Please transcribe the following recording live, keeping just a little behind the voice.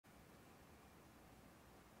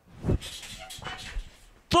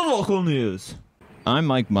local news. I'm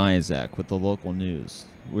Mike Myazak with the local news.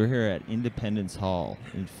 We're here at Independence Hall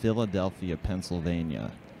in Philadelphia,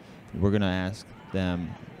 Pennsylvania. We're going to ask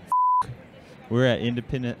them. We're at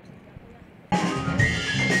Independent.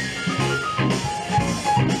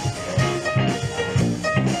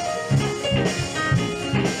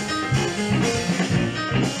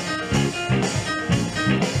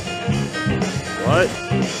 What?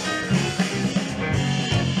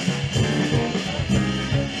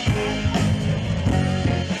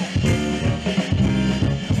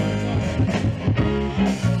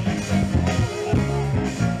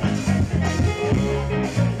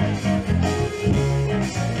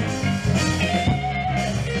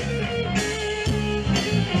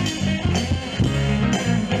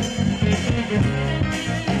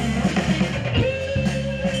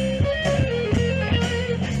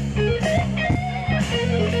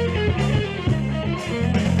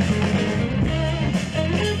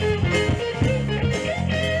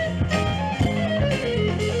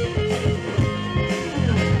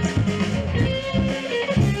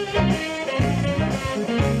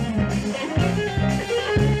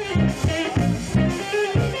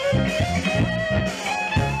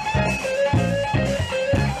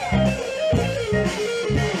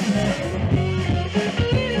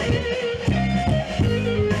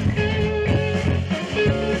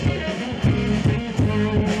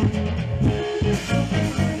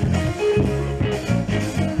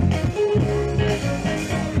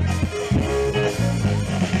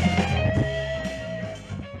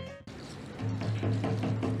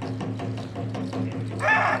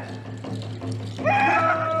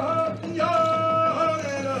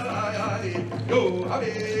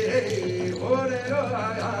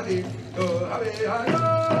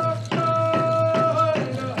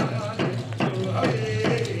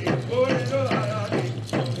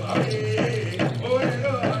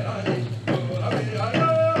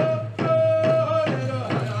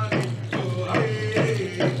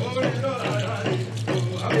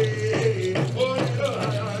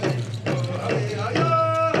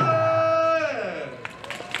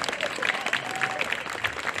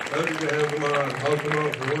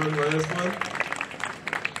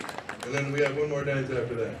 And then we have one more dance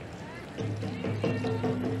after that.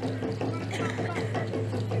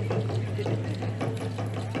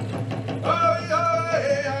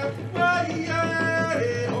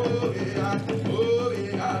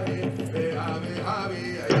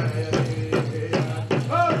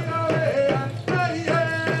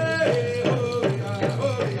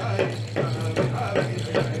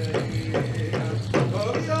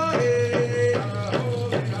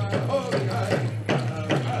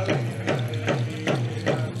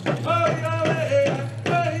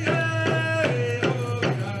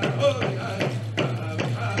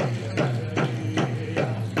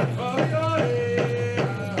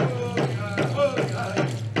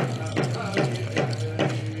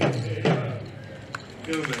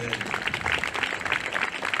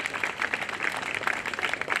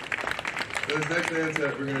 This next dance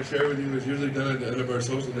that we're going to share with you is usually done at the end of our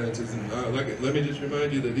social dances. And let me just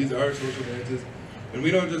remind you that these are social dances. And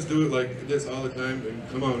we don't just do it like this all the time and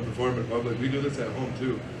come out and perform in public. We do this at home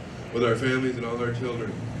too, with our families and all our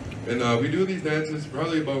children. And we do these dances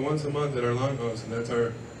probably about once a month at our longhouse. And that's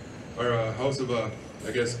our house of,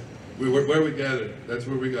 I guess, where we gather. That's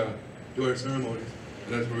where we do our ceremonies.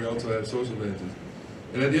 And that's where we also have social dances.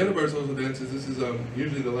 And at the end of our social dances, this is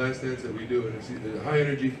usually the last dance that we do, and it's a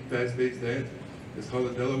high-energy, fast-paced dance. It's called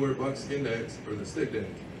the Delaware buckskin dance, or the stick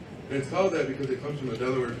dance. And it's called that because it comes from the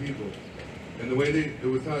Delaware people. And the way it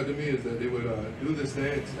was taught to me is that they would do this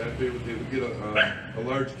dance after they would get a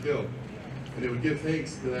large kill. And they would give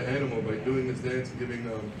thanks to that animal by doing this dance,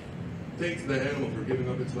 giving thanks to that animal for giving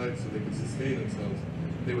up its life so they could sustain themselves.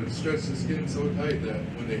 They would stretch the skin so tight that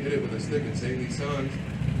when they hit it with a stick and sang these songs,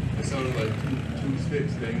 it sounded like two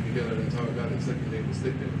sticks banging together. That's how it got its second name, the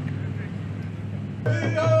stick dance.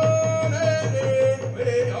 Hey,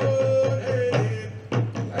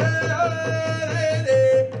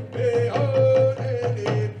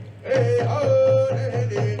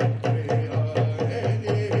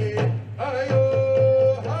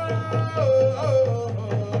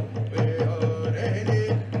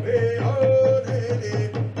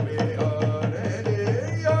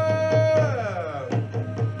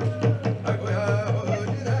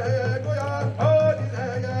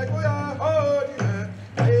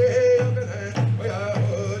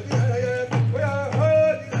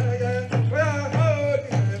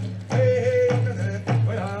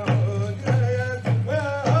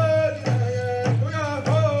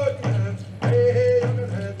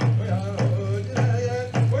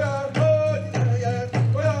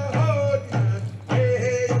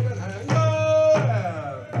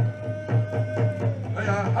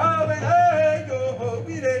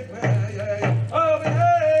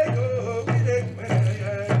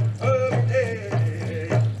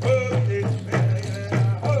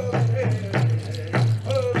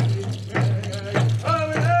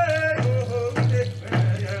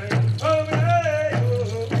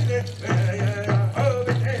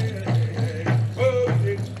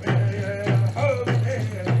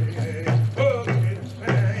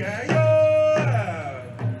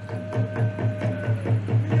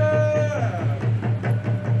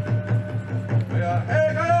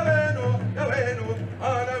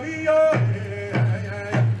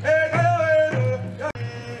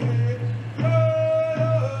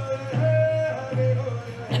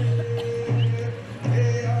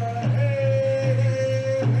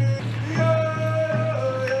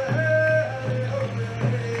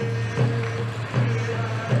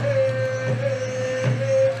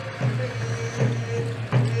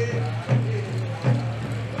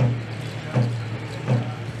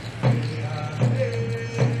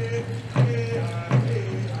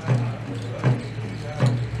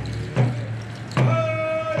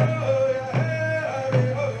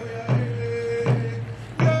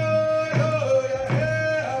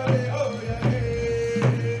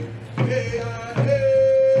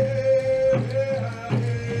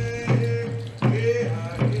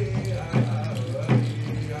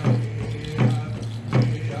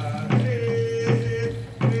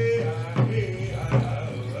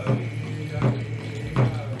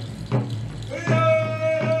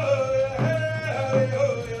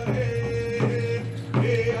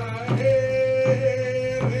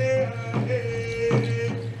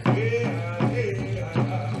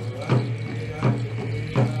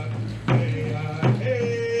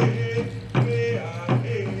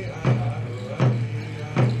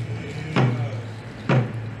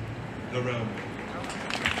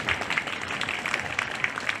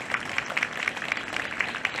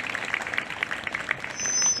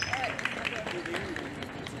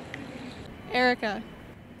 Erica.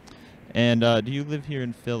 And do you live here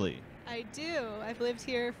in Philly? I do. I've lived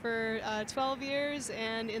here for 12 years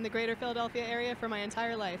and in the greater Philadelphia area for my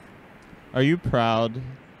entire life. Are you proud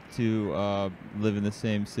to live in the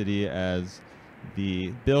same city as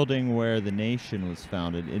the building where the nation was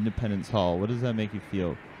founded, Independence Hall? What does that make you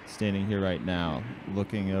feel standing here right now,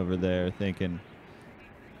 looking over there, thinking,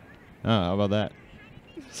 oh, how about that?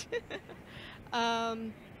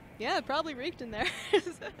 Yeah, it probably reeked in there. It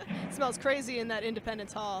smells crazy in that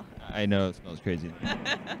Independence Hall. I know it smells crazy.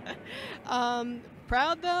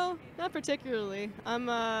 Proud though, not particularly.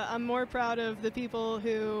 I'm more proud of the people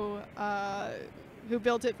who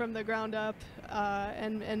built it from the ground up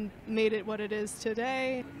and made it what it is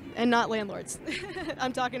today, and not landlords.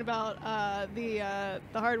 I'm talking about the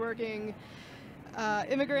hardworking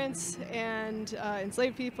immigrants and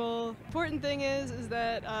enslaved people. Important thing is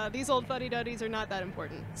that these old fuddy-duddies are not that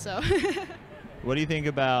important. So, What do you think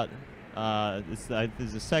about this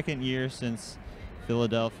is the second year since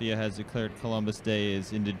Philadelphia has declared Columbus Day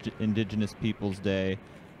as Indigenous Peoples Day.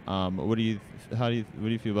 What do you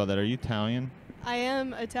feel about that? Are you Italian? I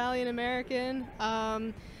am Italian American.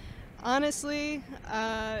 Honestly,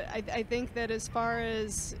 I think that as far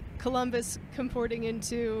as Columbus comporting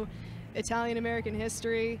into Italian American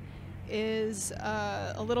history is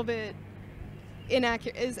a little bit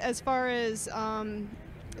inaccurate as far as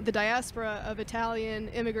the diaspora of Italian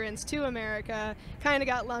immigrants to America kind of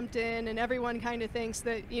got lumped in, and everyone kind of thinks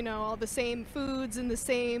that, you know, all the same foods and the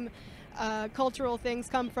same cultural things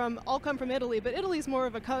come from Italy, but Italy's more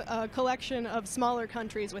of a collection of smaller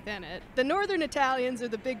countries within it. The northern Italians are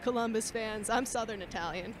the big Columbus fans. I'm southern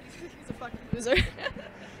Italian. He's a fucking loser.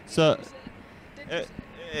 So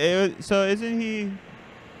isn't he?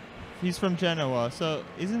 He's from Genoa. So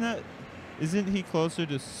isn't he closer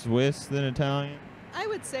to Swiss than Italian? I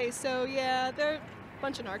would say so. Yeah, they're a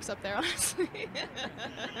bunch of narcs up there, honestly.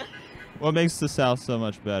 What makes the South so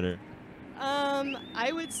much better?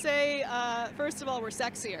 I would say, first of all, we're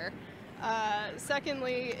sexier.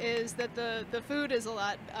 Secondly is that the food is a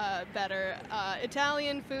lot better.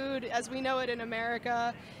 Italian food, as we know it in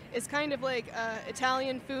America, is kind of like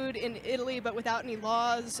Italian food in Italy, but without any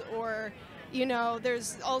laws, or, you know,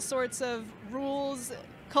 there's all sorts of rules,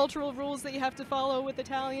 cultural rules that you have to follow with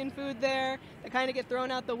Italian food there that kind of get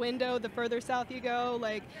thrown out the window the further south you go.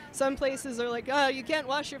 Like, some places are like, oh, you can't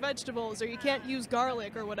wash your vegetables, or you can't use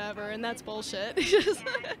garlic or whatever, and that's bullshit.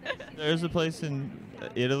 There's a place in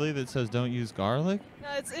Italy that says don't use garlic? No,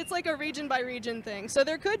 it's like a region by region thing. So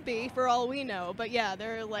there could be, for all we know, but yeah,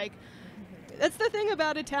 they're like, that's the thing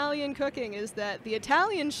about Italian cooking, is that the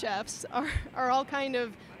Italian chefs are all kind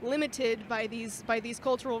of limited by these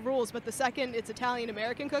cultural rules, but the second it's Italian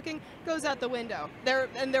American cooking, goes out the window.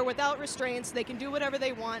 They're without restraints. They can do whatever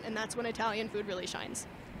they want, and that's when Italian food really shines.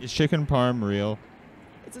 Is chicken parm real?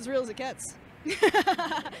 It's as real as it gets.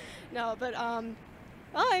 No, but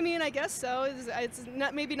well, I mean, I guess so. It's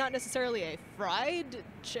not, maybe not necessarily a fried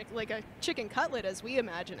like a chicken cutlet as we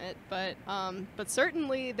imagine it, but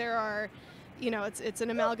certainly there are, you know, it's an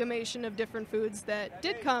amalgamation of different foods that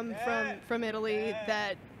did come from Italy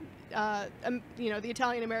that, you know, the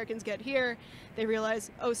Italian Americans get here. They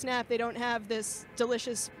realize, oh snap, they don't have this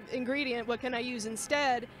delicious ingredient. What can I use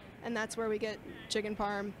instead? And that's where we get chicken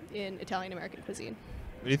parm in Italian American cuisine.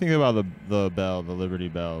 What do you think about the bell, the Liberty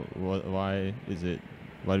Bell? Why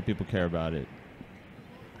do people care about it?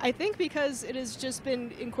 I think because it has just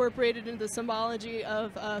been incorporated into the symbology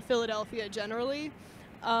of Philadelphia generally.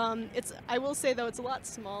 I will say though, it's a lot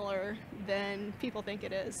smaller than people think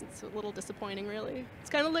it is. It's a little disappointing, really.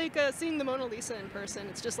 It's kind of like seeing the Mona Lisa in person.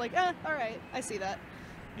 It's just like, all right, I see that.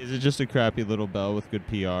 Is it just a crappy little bell with good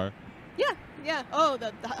PR? Yeah. Oh,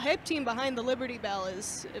 the hype team behind the Liberty Bell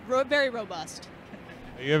is very robust.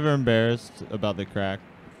 Are you ever embarrassed about the crack?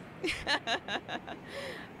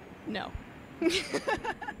 No. All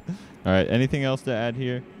right, anything else to add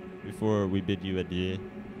here before we bid you adieu?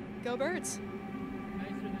 Go Birds.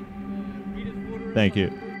 Thank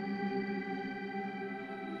you.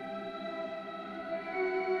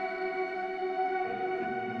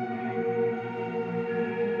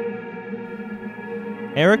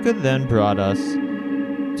 Erica then brought us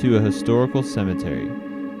to a historical cemetery,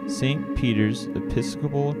 St. Peter's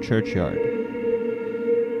Episcopal Churchyard.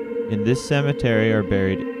 In this cemetery are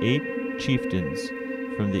buried 8 chieftains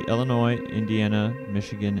from the Illinois, Indiana,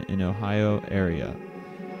 Michigan, and Ohio area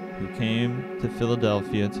who came to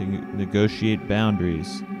Philadelphia to negotiate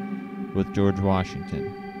boundaries with George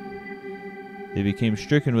Washington. They became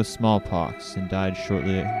stricken with smallpox and died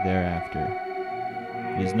shortly thereafter.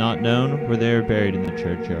 It is not known where they are buried in the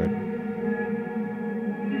churchyard.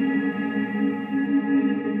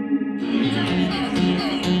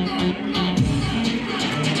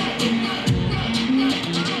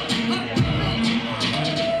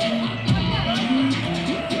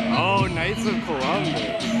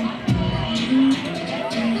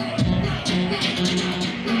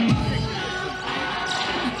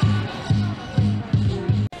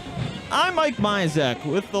 Mizek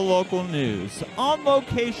with the local news. On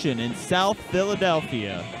location in South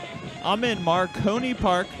Philadelphia. I'm in Marconi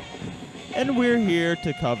Park, and we're here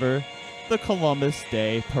to cover the Columbus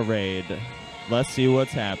Day Parade. Let's see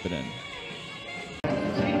what's happening.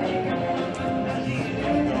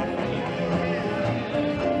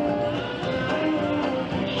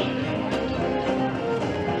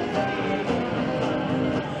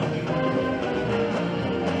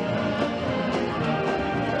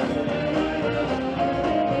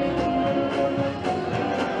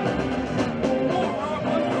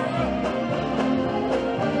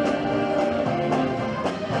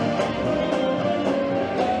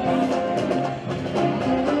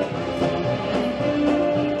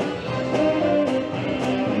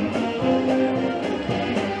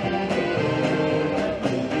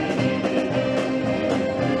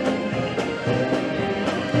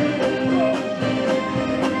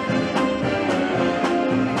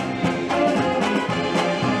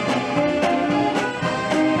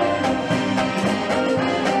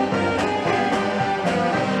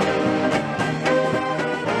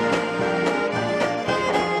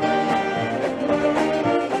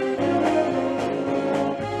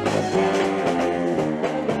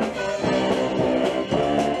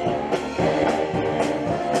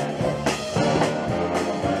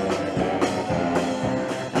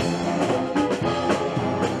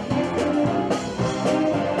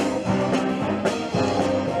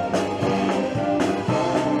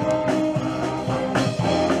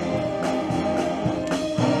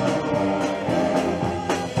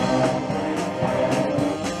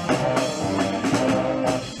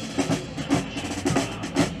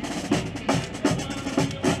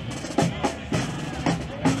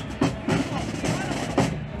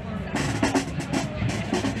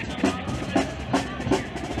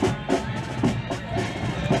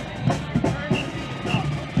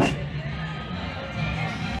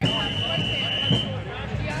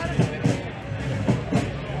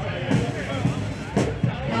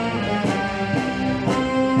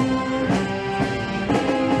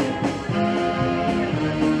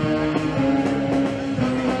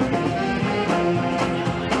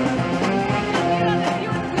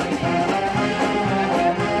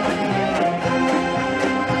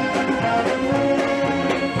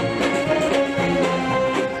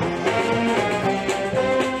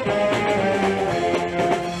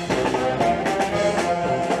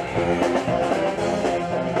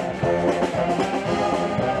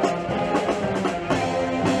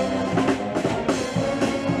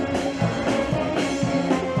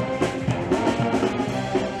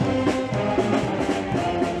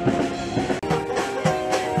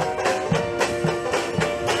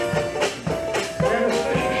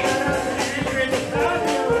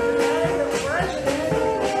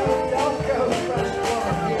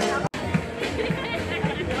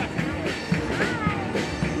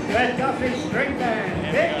 Red Duffy String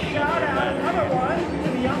Band. Big shout out, another one,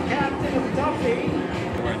 to the young captain of Duffy.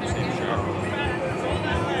 Wearing the same shirt.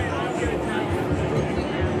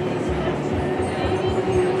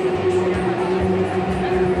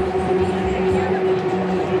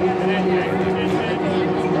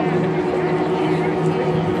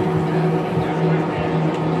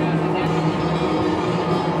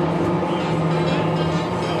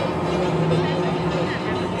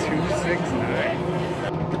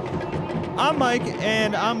 I'm Mike,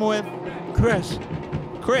 and I'm with Chris.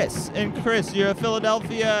 And Chris, you're a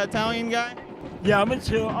Philadelphia Italian guy? Yeah, I'm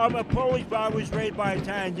a Polish, but I was raised by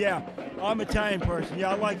Italian. Yeah, I'm an Italian person.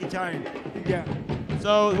 Yeah, I like Italian. Yeah.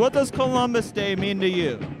 So what does Columbus Day mean to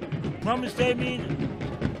you? Columbus Day means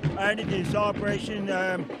anything, celebration,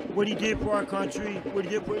 what he did for our country, what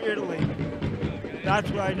he did for Italy. That's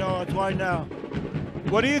what I know. That's what I know.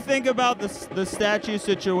 What do you think about the statue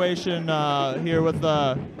situation here with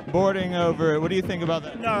boarding over it? What do you think about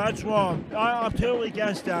that? No, that's wrong. I'm totally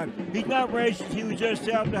against that. He's not racist. He was just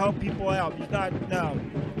out to help people out. He's not, no.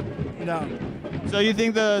 So you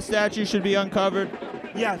think the statue should be uncovered?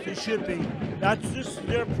 Yes, it should be. That's just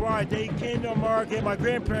their pride. They came to America. My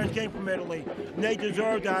grandparents came from Italy, and they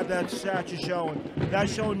deserve to have that statue showing.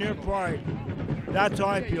 That's showing their pride. That's how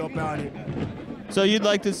I feel about it. So you'd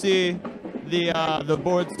like to see the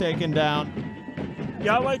boards taken down?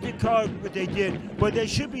 Yeah, I like the color what they did, but they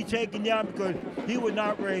should be taken down because he was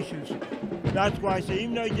not racist. That's why I say,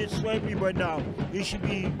 even though he did slavery, but no, he should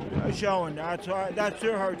be showing. That's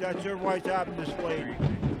their hurt. That's their right to have displayed.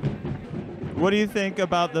 What do you think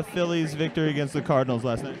about the Phillies' victory against the Cardinals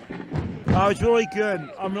last night? It's really good.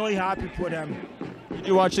 I'm really happy for them. Did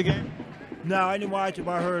you watch the game? No, I didn't watch it,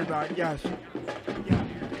 but I heard about it, yes. Yeah.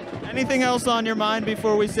 Anything else on your mind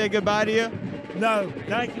before we say goodbye to you? No,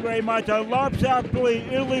 thank you very much. I love South Philly.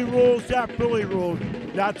 Italy rules, South Philly rules.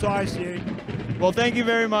 That's how I see it. Well, thank you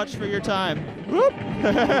very much for your time. Whoop.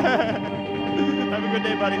 Have a good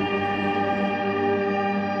day, buddy.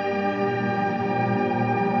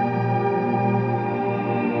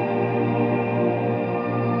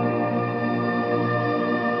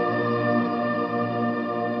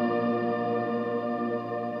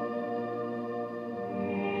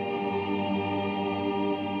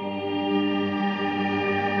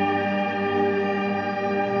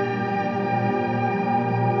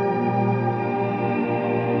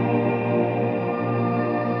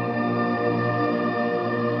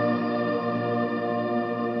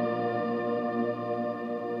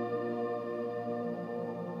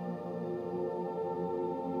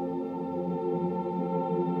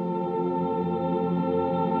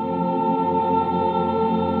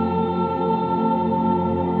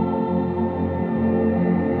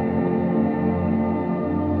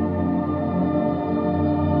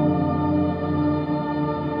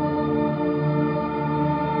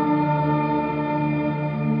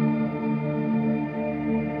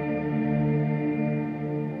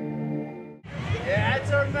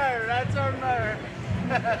 That's our mayor.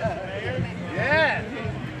 Yeah.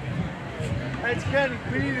 That's good.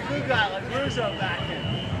 We need a good guy like Rizzo back in.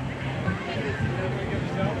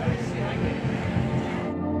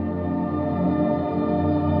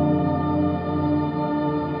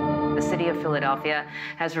 The city of Philadelphia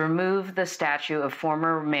has removed the statue of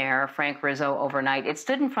former Mayor Frank Rizzo overnight. It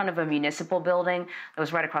stood in front of a municipal building that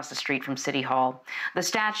was right across the street from City Hall. The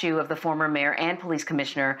statue of the former mayor and police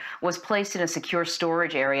commissioner was placed in a secure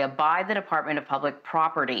storage area by the Department of Public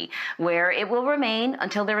Property, where it will remain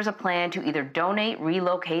until there is a plan to either donate,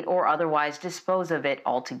 relocate, or otherwise dispose of it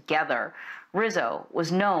altogether. Rizzo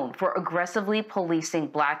was known for aggressively policing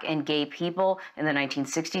black and gay people in the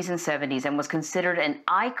 1960s and 70s and was considered an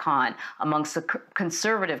icon amongst the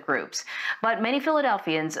conservative groups. But many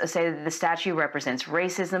Philadelphians say that the statue represents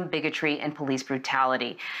racism, bigotry, and police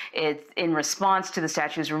brutality. In response to the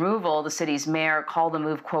statue's removal, the city's mayor called the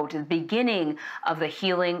move, quote, the beginning of the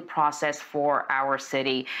healing process for our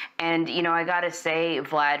city. And, you know, I got to say,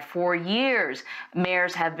 Vlad, for years,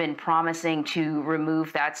 mayors have been promising to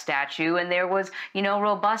remove that statue, and there was, you know,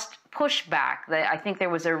 robust pushback. I think there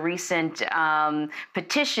was a recent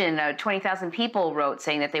petition, 20,000 people wrote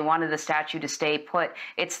saying that they wanted the statue to stay put.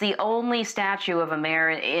 It's the only statue of a mayor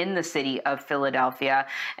in the city of Philadelphia.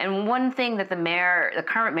 And one thing that the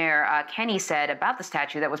current mayor, Kenny, said about the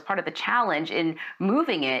statue that was part of the challenge in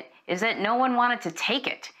moving it is that no one wanted to take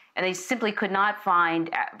it. And they simply could not find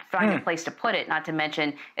a place to put it, not to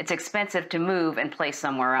mention it's expensive to move and place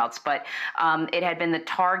somewhere else. But it had been the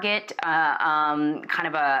target, kind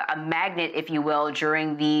of a magnet, if you will,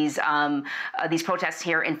 during these protests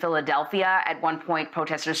here in Philadelphia. At one point,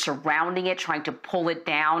 protesters surrounding it, trying to pull it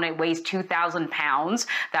down. It weighs 2,000 pounds.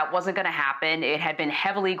 That wasn't going to happen. It had been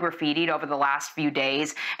heavily graffitied over the last few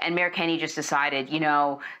days. And Mayor Kenny just decided, you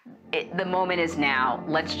know, the moment is now.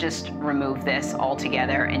 Let's just remove this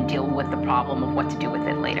altogether and deal with the problem of what to do with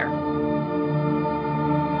it later.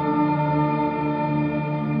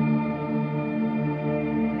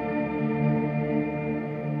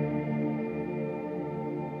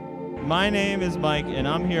 My name is Mike, and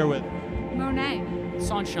I'm here with Monet.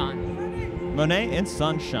 Sunshine. Monet and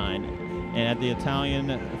Sunshine. And at the Italian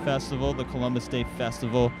festival, the Columbus Day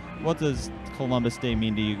Festival, what does Columbus Day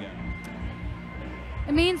mean to you guys?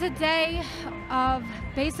 It means a day of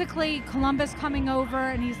basically Columbus coming over,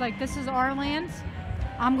 and he's like, this is our land.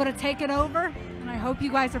 I'm going to take it over, and I hope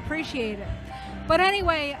you guys appreciate it. But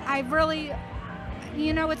anyway, I really,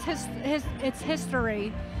 you know, it's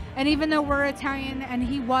history. And even though we're Italian and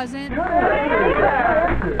he wasn't,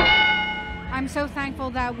 I'm so thankful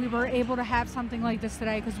that we were able to have something like this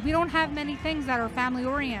today, because we don't have many things that are family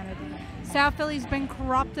oriented. South Philly's been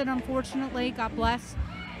corrupted, unfortunately, God bless.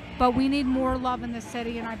 But we need more love in this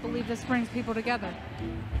city, and I believe this brings people together.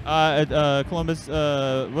 Columbus,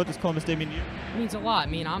 what does Columbus Day mean to you? It means a lot.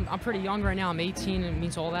 I mean, I'm pretty young right now. I'm 18, and it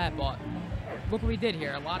means all that. But look what we did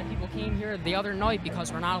here. A lot of people came here the other night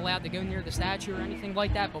because we're not allowed to go near the statue or anything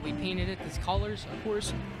like that, but we painted it these colors, of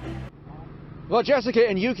course. Well, Jessica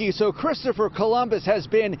and Yuki, so Christopher Columbus has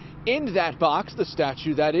been in that box, the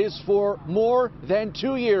statue that is, for more than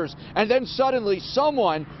 2 years. And then suddenly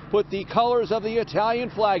someone put the colors of the Italian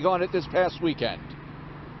flag on it this past weekend.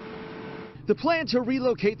 The plan to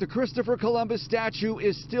relocate the Christopher Columbus statue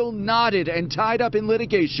is still knotted and tied up in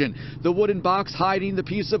litigation. The wooden box hiding the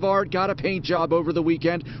piece of art got a paint job over the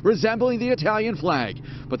weekend resembling the Italian flag.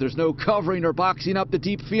 But there's no covering or boxing up the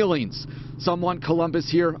deep feelings. Some want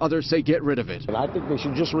Columbus here, others say get rid of it. And I think they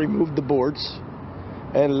should just remove the boards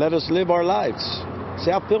and let us live our lives.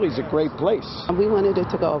 South Philly's a great place. And we wanted it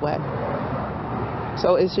to go away.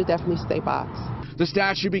 So it should definitely stay boxed. The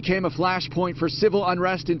statue became a flashpoint for civil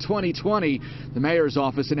unrest in 2020. The mayor's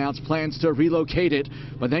office announced plans to relocate it,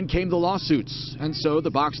 but then came the lawsuits. And so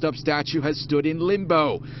the boxed-up statue has stood in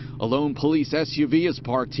limbo. A lone police SUV is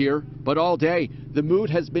parked here, but all day, the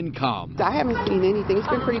mood has been calm. I haven't seen anything. It's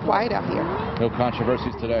been pretty quiet out here. No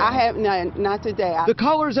controversies today? I have none, not today. The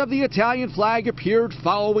colors of the Italian flag appeared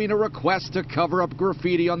following a request to cover up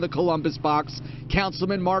graffiti on the Columbus box.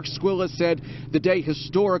 Councilman Mark Squilla said the day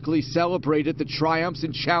historically celebrated the triumphs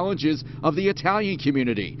and challenges of the Italian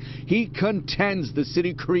community. He contends the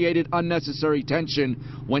city created unnecessary tension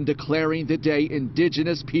when declaring the day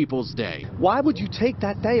Indigenous Peoples Day. Why would you take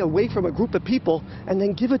that day away from a group of people and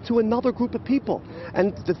then give it to another group of people?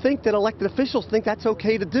 And to think that elected officials think that's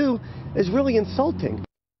okay to do is really insulting.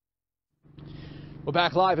 We're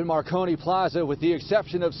back live in Marconi Plaza with the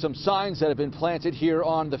exception of some signs that have been planted here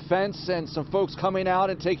on the fence and some folks coming out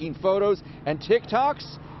and taking photos and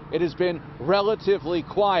TikToks. It has been relatively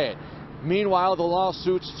quiet. Meanwhile, the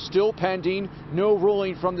lawsuit's still pending, no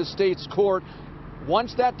ruling from the state's court.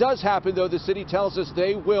 Once that does happen, though, the city tells us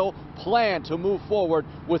they will plan to move forward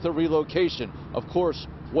with a relocation. Of course,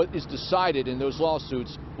 what is decided in those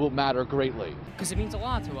lawsuits will matter greatly. Because it means a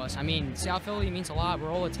lot to us. I mean, South Philly means a lot.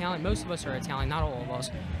 We're all Italian. Most of us are Italian, not all of us.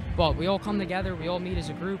 But we all come together. We all meet as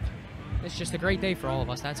a group. It's just a great day for all of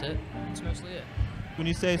us. That's it. That's mostly it. When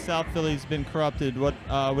you say South Philly's been corrupted, what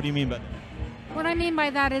do you mean by that? What I mean by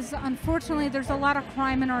that is, unfortunately, there's a lot of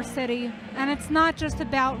crime in our city, and it's not just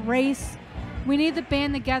about race. We need to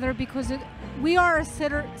band together because we are a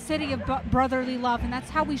city of brotherly love, and that's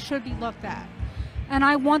how we should be looked at. And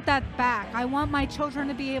I want that back. I want my children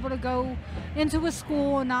to be able to go into a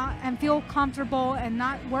school and feel comfortable and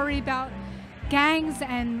not worry about gangs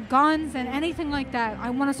and guns and anything like that.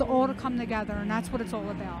 I want us all to come together, and that's what it's all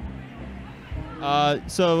about.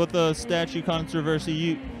 So with the statue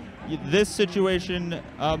controversy, this situation,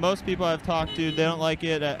 most people I've talked to, they don't like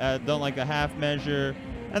it, don't like the half measure,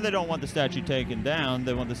 and they don't want the statue taken down.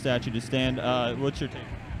 They want the statue to stand. What's your take?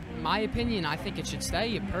 My opinion, I think it should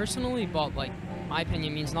stay personally, but like, my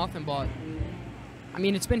opinion means nothing. But I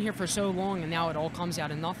mean, it's been here for so long, and now it all comes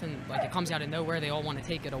out of nothing. Like, it comes out of nowhere. They all want to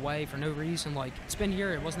take it away for no reason. Like, it's been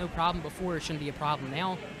here. It was no problem before. It shouldn't be a problem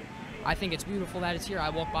now. I think it's beautiful that it's here. I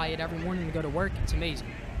walk by it every morning to go to work. It's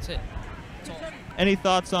amazing. That's it. That's all. Any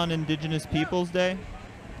thoughts on Indigenous Peoples Day?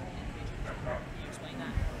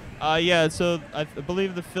 Yeah, so I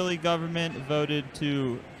believe the Philly government voted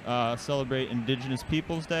to celebrate Indigenous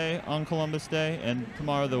Peoples Day on Columbus Day, and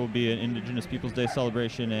tomorrow there will be an Indigenous Peoples Day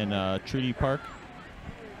celebration in Treaty Park.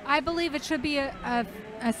 I believe it should be a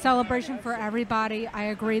celebration for everybody. I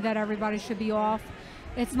agree that everybody should be off.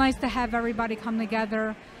 It's nice to have everybody come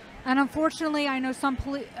together. And unfortunately, I know some,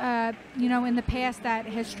 in the past that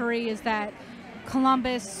history is that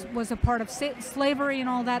Columbus was a part of slavery and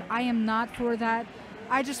all that. I am not for that.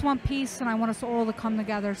 I just want peace, and I want us all to come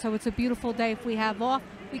together. So it's a beautiful day. If we have off,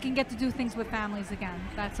 we can get to do things with families again.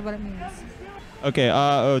 That's what it means. Okay,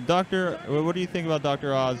 Doctor, what do you think about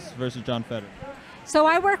Dr. Oz versus John Fetterman? So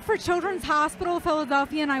I work for Children's Hospital of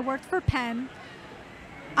Philadelphia, and I worked for Penn.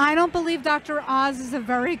 I don't believe Dr. Oz is a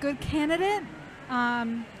very good candidate.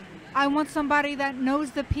 I want somebody that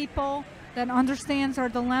knows the people, that understands our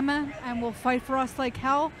dilemma, and will fight for us like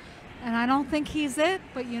hell. And I don't think he's it,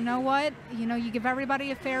 but you know what? You give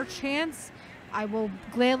everybody a fair chance. I will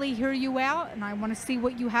gladly hear you out, and I want to see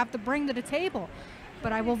what you have to bring to the table.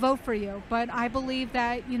 But I will vote for you. But I believe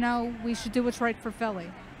that, we should do what's right for Philly.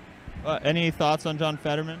 Any thoughts on John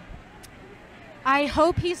Fetterman? I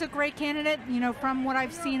hope he's a great candidate. From what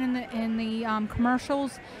I've seen in the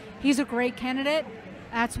commercials, he's a great candidate.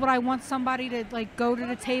 That's what I want, somebody to go to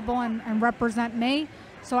the table and represent me.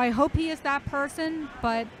 So I hope he is that person,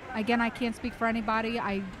 but again, I can't speak for anybody.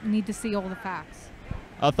 I need to see all the facts.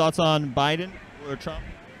 Thoughts on Biden or Trump?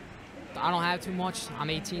 I don't have too much.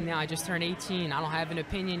 I'm 18 now. I just turned 18. I don't have an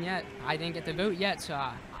opinion yet. I didn't get to vote yet, so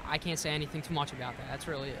I can't say anything too much about that. That's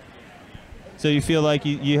really it. So you feel like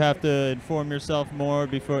you have to inform yourself more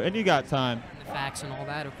before, and you got time. The facts and all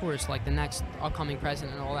that, of course, like the next upcoming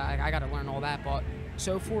president and all that. I got to learn all that, but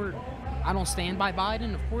so far, I don't stand by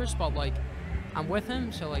Biden, of course, but I'm with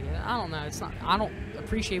him, so I don't know. I don't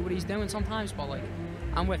appreciate what he's doing sometimes, but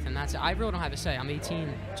I'm with him. That's it. I really don't have a say. I'm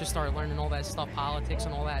 18. Just started learning all that stuff, politics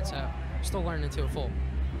and all that. So still learning to a full.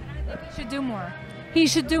 He should do more. He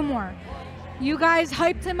should do more. You guys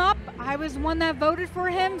hyped him up. I was one that voted for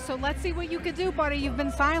him. So let's see what you could do, buddy. You've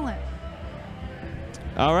been silent.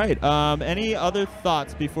 All right. Any other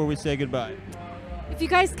thoughts before we say goodbye? If you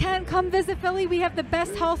guys can't come visit Philly, we have the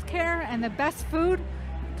best health care and the best food.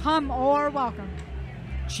 Come or welcome.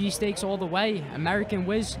 Cheesesteaks all the way. American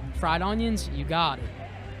whiz, fried onions, you got it.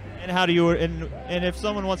 And how do you and if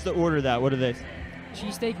someone wants to order that, what do they say?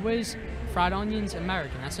 Cheesesteak whiz, fried onions,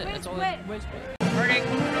 American. That's it. That's all. Whiz.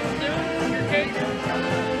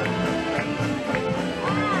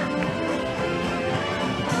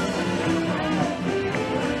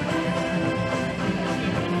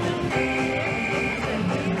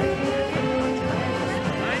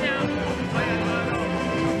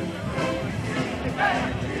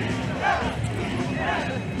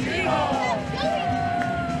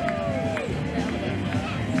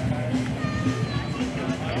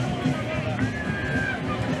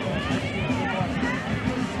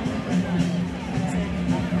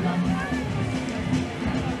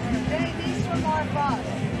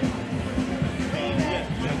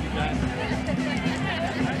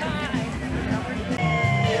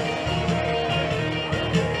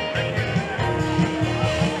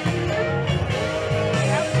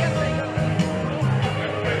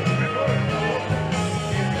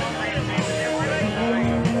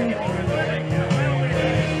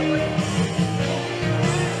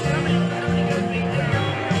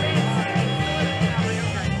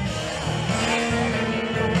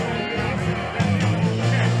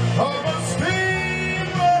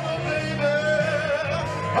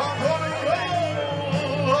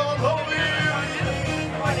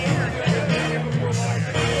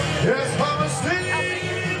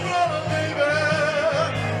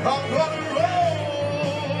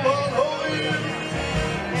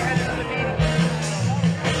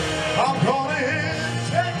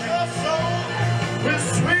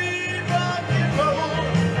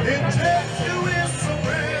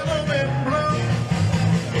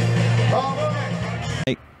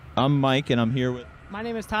 I'm Mike, and I'm here with My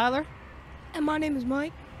name is Tyler. And my name is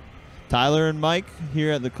Mike. Tyler and Mike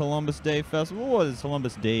here at the Columbus Day Festival. What does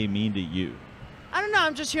Columbus Day mean to you? I don't know.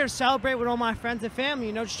 I'm just here to celebrate with all my friends and family.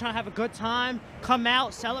 You know, just trying to have a good time. Come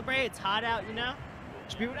out, celebrate. It's hot out. You know,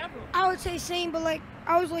 just be with everyone. I would say same, but like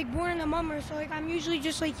I was like born in the Mummers, so like I'm usually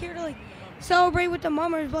just like here to like celebrate with the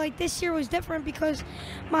Mummers. But like this year was different because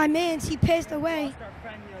my man's he passed away.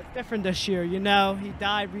 It's different this year. You know, he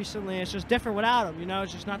died recently. It's just different without him. You know,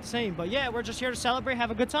 it's just not the same. But yeah, we're just here to celebrate,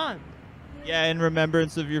 have a good time. Yeah, in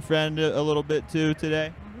remembrance of your friend a little bit too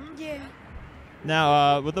today. Yeah.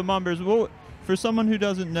 Now, with the Mummers, for someone who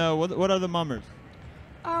doesn't know, what are the Mummers?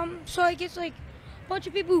 So like it's like a bunch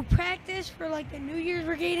of people who practice for like the New Year's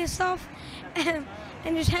Brigade and stuff, and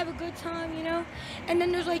just have a good time, you know. And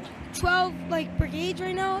then there's like 12 like brigades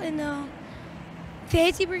right now in the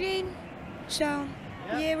Fancy Brigade. So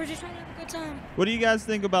yeah, we're just trying to have a good time. What do you guys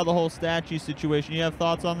think about the whole statue situation? You have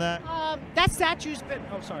thoughts on that? That statue's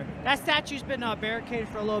been barricaded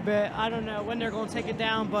for a little bit. I don't know when they're going to take it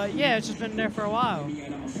down, but yeah, it's just been there for a while.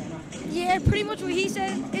 Yeah, pretty much what he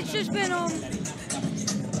said. It's just been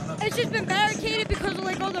barricaded because of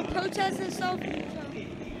like all the protests and stuff.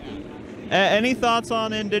 So. Any thoughts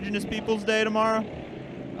on Indigenous Peoples Day tomorrow?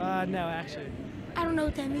 No, actually. I don't know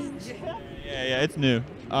what that means. Yeah, it's new.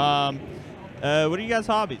 What are you guys'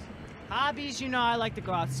 hobbies? Hobbies, you know, I like to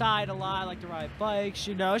go outside a lot. I like to ride bikes,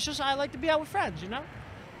 you know. It's just I like to be out with friends, you know.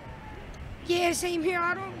 Yeah, same here.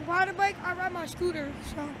 I don't ride a bike. I ride my scooter.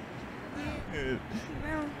 So, yeah.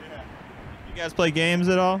 You guys play games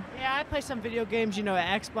at all? Yeah, I play some video games, you know,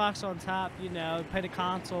 Xbox on top, you know, play the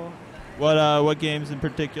console. What games in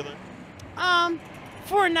particular?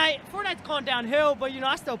 Fortnite. Fortnite's gone downhill, but you know,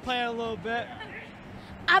 I still play it a little bit.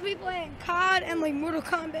 I'll be playing COD and like Mortal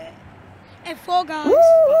Kombat and Fall Guys.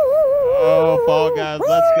 Oh, Fall Guys,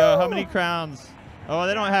 let's go. How many crowns? Oh,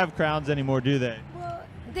 they don't have crowns anymore, do they? Well,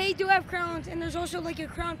 they do have crowns, and there's also like a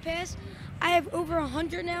crown pass. I have over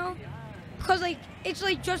 100 now, because like it's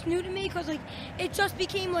like just new to me, because like it just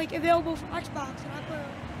became like available for Xbox, and I play.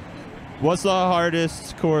 What's the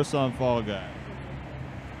hardest course on Fall Guys?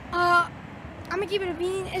 I'm gonna keep it a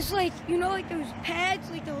bean. It's like, you know, like those pads,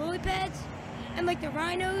 like the lily pads, and like the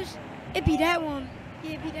rhinos. It'd be that one.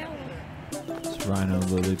 Yeah, it'd be that one. It's rhino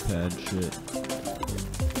lily pad shit.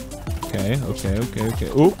 Okay.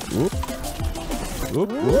 Oop.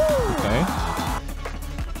 Okay.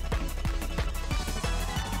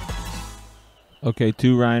 Okay,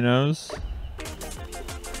 2 rhinos.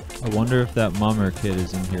 I wonder if that Mummer kid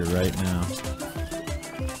is in here right now.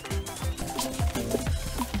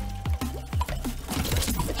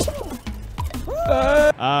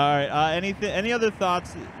 All right. Any other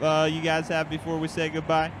thoughts you guys have before we say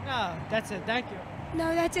goodbye? No, that's it. Thank you.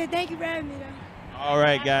 No, that's it. Thank you for having me, though. All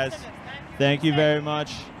right, guys. Thank you very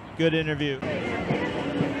much. Good interview.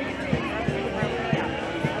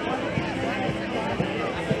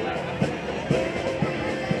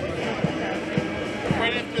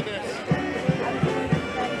 Right into this.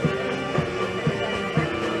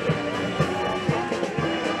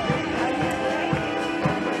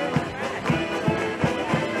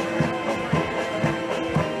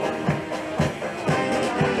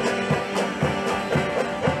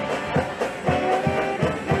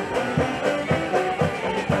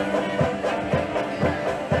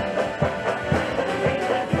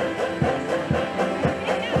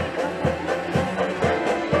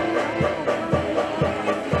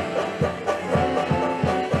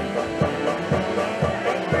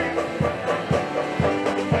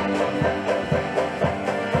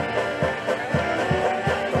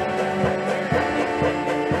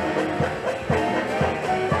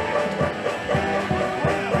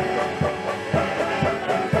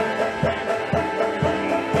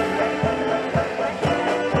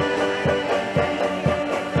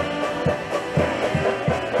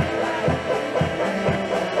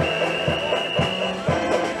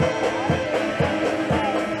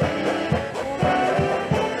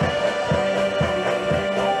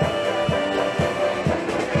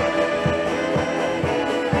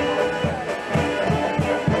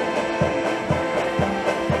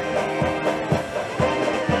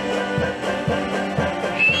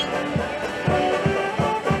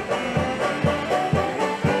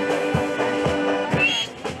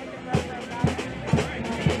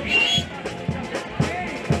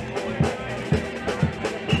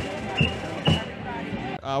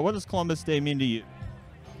 What does Columbus Day mean to you?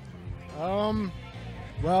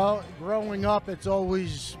 Well, growing up, it's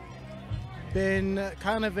always been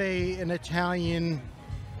kind of an Italian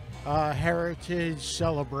heritage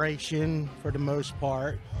celebration for the most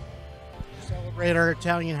part. Celebrate our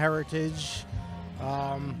Italian heritage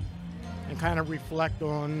and kind of reflect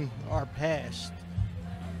on our past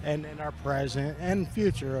and our present and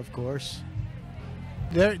future, of course.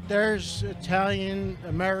 There's Italian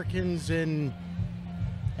Americans in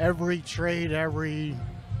every trade, every,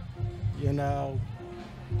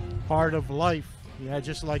 part of life,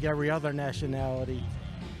 just like every other nationality.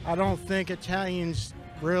 I don't think Italians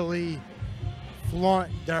really flaunt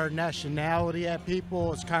their nationality at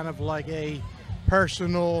people. It's kind of like a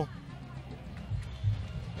personal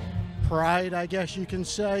pride, I guess you can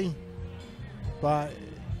say. But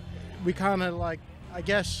we kind of I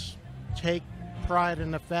guess, take pride in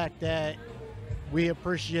the fact that we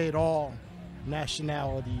appreciate all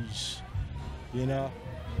nationalities, Do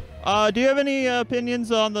you have any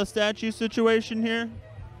opinions on the statue situation here?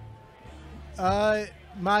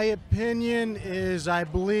 My opinion is I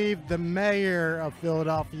believe the mayor of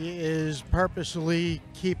Philadelphia is purposely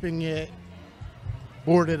keeping it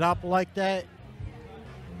boarded up like that.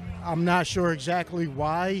 I'm not sure exactly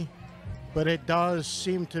why, but it does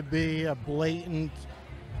seem to be a blatant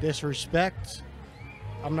disrespect.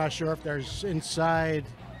 I'm not sure if there's inside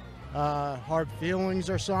hard feelings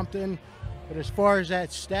or something, but as far as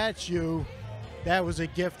that statue, that was a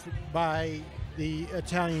gift by the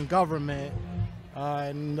Italian government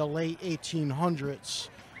in the late 1800s,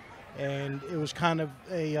 and it was kind of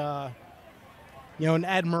a an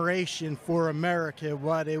admiration for America,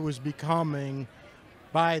 what it was becoming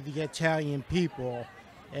by the Italian people.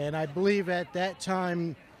 And I believe at that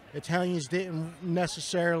time Italians didn't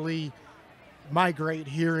necessarily migrate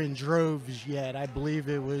here in droves yet. I believe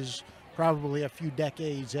it was probably a few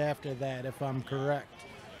decades after that, if I'm correct.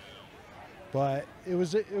 But it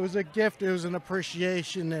was a gift. It was an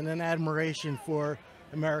appreciation and an admiration for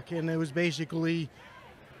America. And it was basically,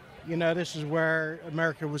 this is where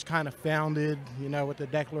America was kind of founded, with the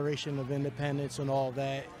Declaration of Independence and all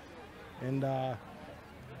that. And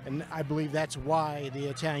I believe that's why the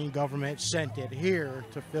Italian government sent it here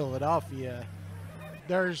to Philadelphia.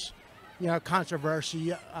 There's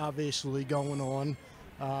controversy obviously going on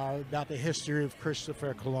about the history of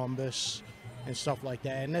Christopher Columbus and stuff like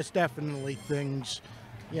that, and that's definitely things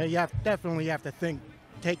you definitely have to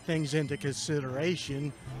take things into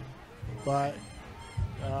consideration. But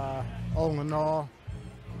all in all,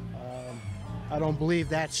 I don't believe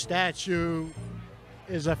that statue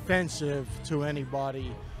is offensive to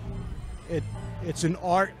anybody. It's an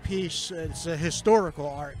art piece. It's a historical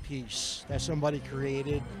art piece that somebody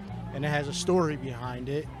created, and it has a story behind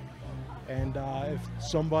it. And if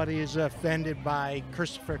somebody is offended by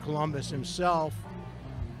Christopher Columbus himself,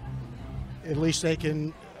 at least they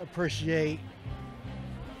can appreciate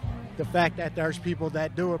the fact that there's people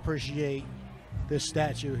that do appreciate this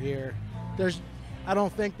statue here. I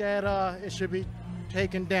don't think that it should be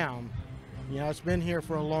taken down. You know, it's been here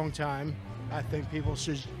for a long time. I think people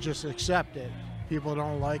should just accept it. People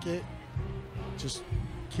don't like it, just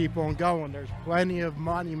keep on going. There's plenty of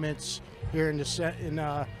monuments here in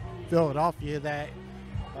Philadelphia that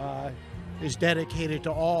is dedicated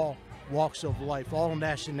to all walks of life, all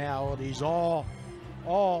nationalities, all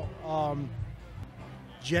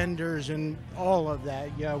genders, and all of that.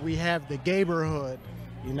 You know, we have the neighborhood,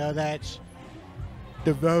 you know, that's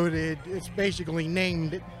devoted. It's basically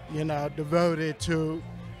named, you know, devoted to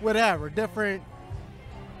whatever different.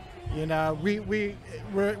 You know, we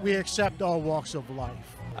accept all walks of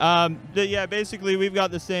life. Yeah, basically we've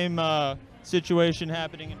got the same situation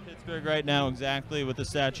happening in Pittsburgh right now, exactly with the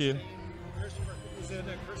statue.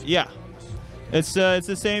 Yeah, it's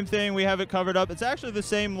the same thing. We have it covered up. It's actually the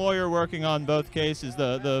same lawyer working on both cases,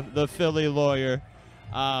 the Philly lawyer.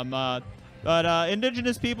 But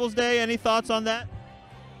Indigenous Peoples Day, any thoughts on that?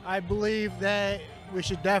 I believe that we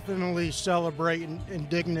should definitely celebrate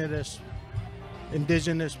indigenous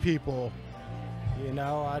people. You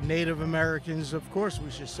know, Native Americans, of course we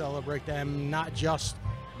should celebrate them, not just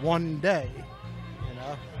one day, you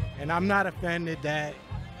know. And I'm not offended that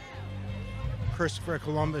Christopher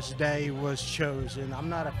Columbus Day was chosen. I'm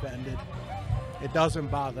not offended. It doesn't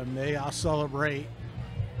bother me. I'll celebrate,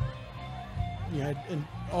 you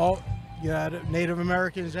know, Native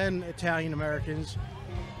Americans and Italian Americans.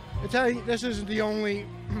 This isn't the only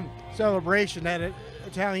celebration that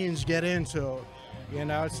Italians get into. You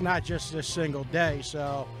know, it's not just a single day,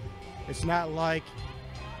 so it's not like,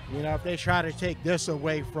 you know, if they try to take this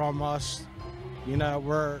away from us, you know,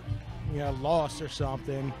 we're, you know, lost or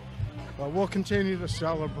something. But we'll continue to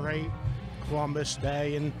celebrate Columbus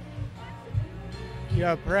Day, and, you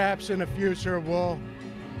know, perhaps in the future we'll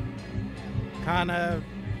kind of,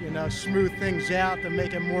 you know, smooth things out to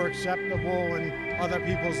make it more acceptable in other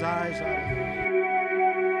people's eyes.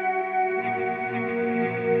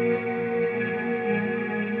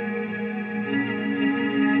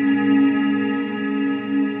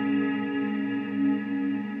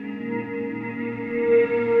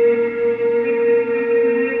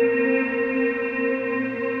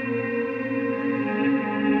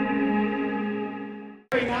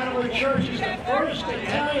 Church is the first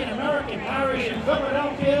Italian-American parish in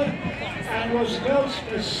Philadelphia and was built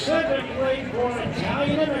specifically for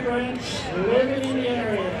Italian immigrants living in the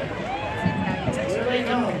area. Here they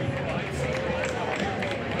come.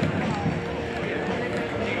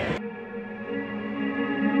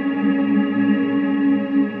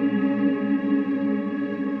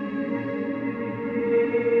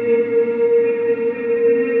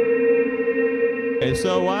 Okay,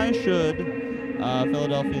 so why should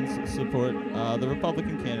Philadelphians support the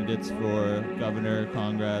Republican candidates for governor,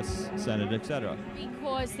 Congress, Senate, etc.?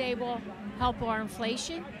 Because they will help our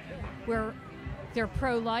inflation. They're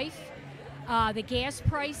pro-life. The gas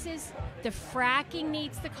prices, the fracking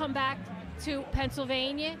needs to come back to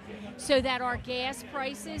Pennsylvania so that our gas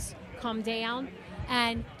prices come down.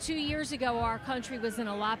 And 2 years ago, our country was in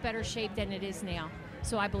a lot better shape than it is now.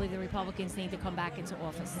 So I believe the Republicans need to come back into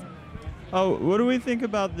office. Oh, what do we think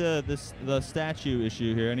about the statue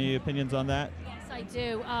issue here? Any opinions on that? Yes, I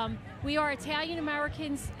do. We are Italian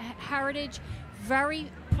Americans' heritage, very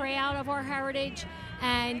proud of our heritage,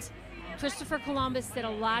 and Christopher Columbus did a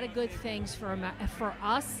lot of good things for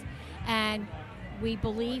us, and we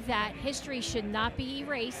believe that history should not be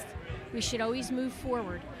erased. We should always move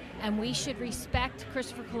forward, and we should respect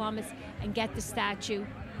Christopher Columbus and get the statue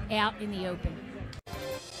out in the open.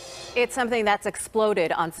 It's something that's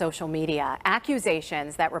exploded on social media.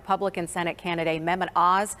 Accusations that Republican Senate candidate Mehmet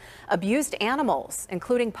Oz abused animals,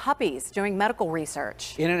 including puppies, during medical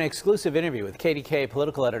research. In an exclusive interview with KDKA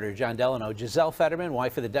political editor John Delano, Giselle Fetterman,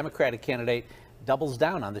 wife of the Democratic candidate, doubles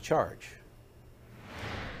down on the charge.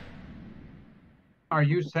 Are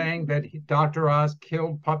you saying that Dr. Oz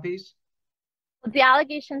killed puppies? The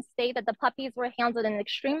allegations state that the puppies were handled in an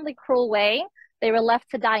extremely cruel way. They were left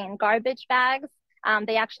to die in garbage bags.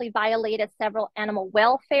 They actually violated several animal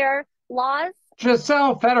welfare laws.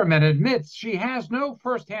 Giselle Fetterman admits she has no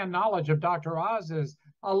firsthand knowledge of Dr. Oz's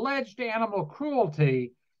alleged animal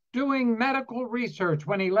cruelty doing medical research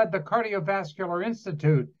when he led the Cardiovascular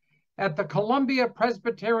Institute at the Columbia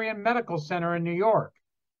Presbyterian Medical Center in New York.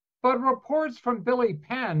 But reports from Billy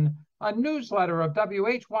Penn, a newsletter of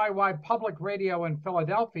WHYY Public Radio in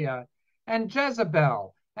Philadelphia, and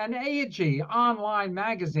Jezebel, an AG online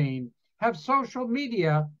magazine, have social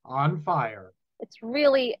media on fire. It's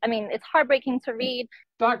really, it's heartbreaking to read.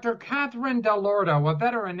 Dr. Catherine Delordo, a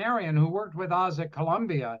veterinarian who worked with Oz at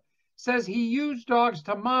Columbia, says he used dogs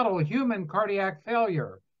to model human cardiac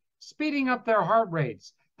failure, speeding up their heart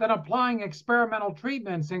rates, then applying experimental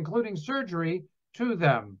treatments, including surgery, to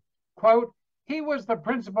them. Quote, he was the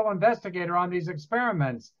principal investigator on these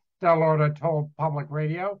experiments, Delorta told public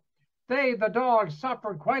radio. They, the dogs,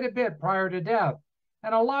 suffered quite a bit prior to death,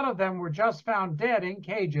 and a lot of them were just found dead in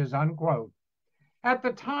cages, unquote. At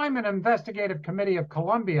the time, an investigative committee of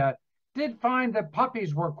Colombia did find that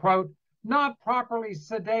puppies were, quote, not properly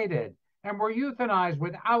sedated and were euthanized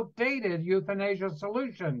with outdated euthanasia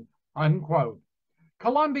solution, unquote.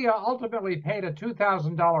 Colombia ultimately paid a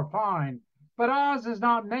 $2,000 fine, but Oz is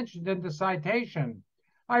not mentioned in the citation.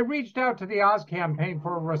 I reached out to the Oz campaign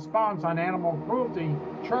for a response on animal cruelty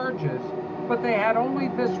charges, but they had only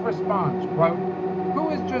this response, quote,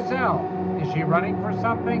 who is Giselle? Is she running for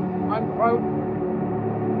something, unquote?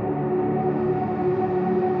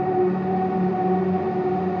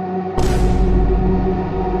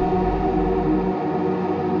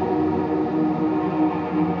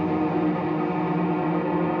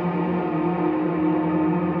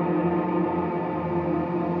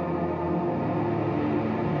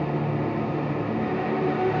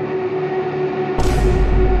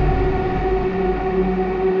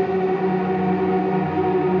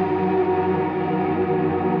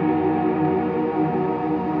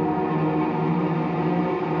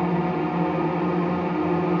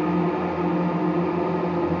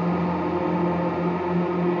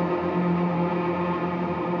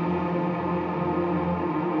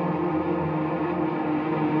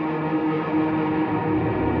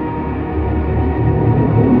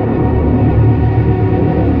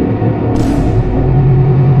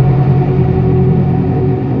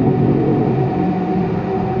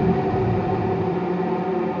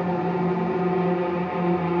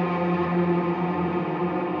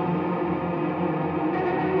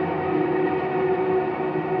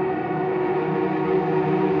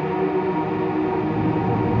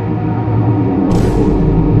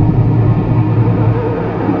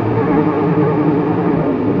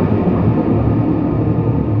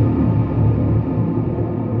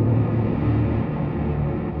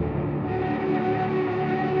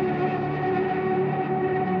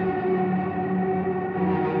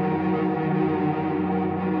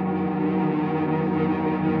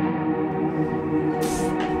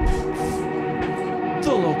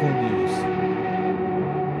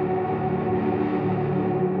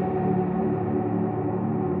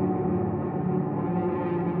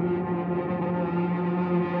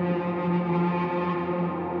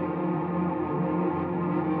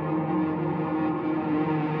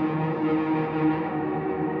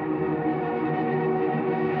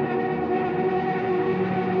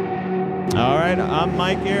 All right, I'm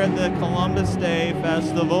Mike here at the Columbus Day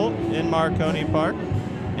Festival in Marconi Park.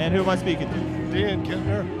 And who am I speaking to? Dan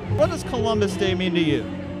Kentner. What does Columbus Day mean to you?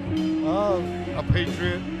 A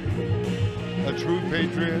patriot, a true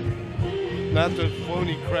patriot, not the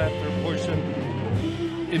phony crap they're pushing.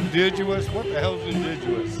 Indigenous, what the hell's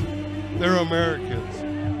indigenous? They're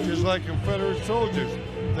Americans, just like Confederate soldiers.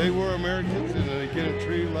 They were Americans and they get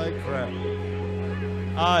treated like crap.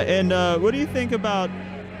 And what do you think about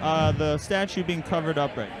the statue being covered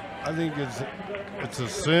up right now? I think it's a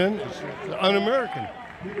sin. It's un-American.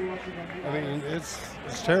 I mean, it's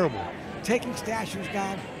terrible. Taking statues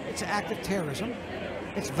down, it's an act of terrorism.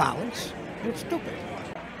 It's violence. And it's stupid.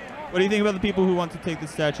 What do you think about the people who want to take the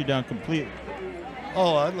statue down completely?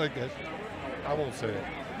 Oh, I'd like that. I won't say it.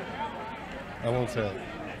 I won't say it.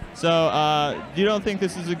 So, you don't think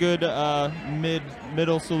this is a good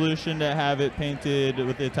middle solution to have it painted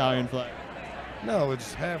with the Italian flag? No,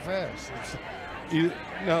 it's half-assed. You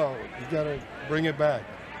got to bring it back.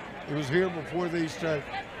 It was here before they started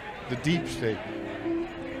the deep state.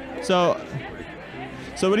 So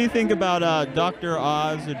what do you think about Dr.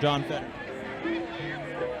 Oz or John Fetterman?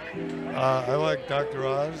 I like Dr.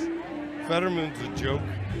 Oz. Fetterman's a joke.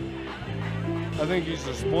 I think he's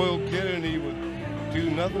a spoiled kid and he would do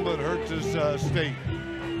nothing but hurt this state.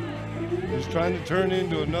 He's trying to turn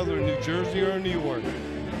into another New Jersey or New York.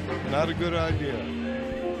 Not a good idea.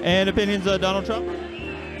 And opinions of Donald Trump?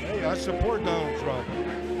 Hey, I support Donald Trump.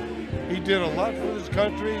 He did a lot for this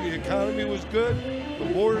country. The economy was good, the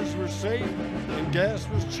borders were safe, and gas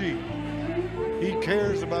was cheap. He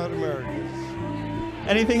cares about Americans.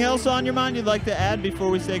 Anything else on your mind you'd like to add before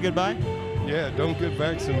we say goodbye? Yeah, don't get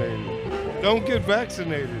vaccinated. Don't get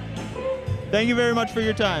vaccinated. Thank you very much for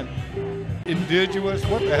your time. Indigenous?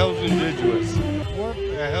 What the hell's indigenous? What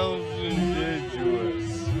the hell's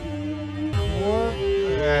indigenous? What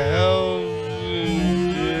the hell's indigenous?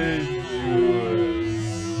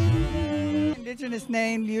 Indigenous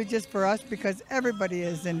name used just for us because everybody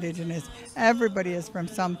is Indigenous. Everybody is from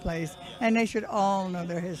someplace, and they should all know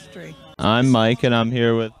their history. I'm Mike, and I'm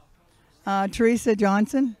here with Teresa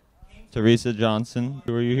Johnson. Teresa Johnson.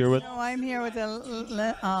 Who are you here with? No, I'm here with the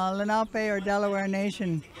Lenape or Delaware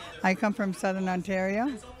Nation. I come from Southern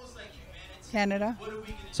Ontario, Canada.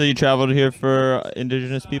 So you traveled here for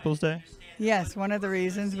Indigenous Peoples Day? Yes, one of the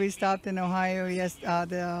reasons. We stopped in Ohio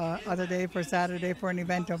the other day for Saturday for an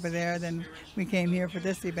event over there. Then we came here for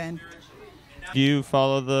this event. Do you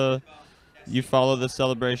follow the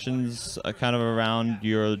celebrations kind of around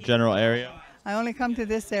your general area? I only come to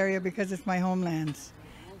this area because it's my homeland.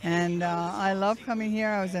 And I love coming here.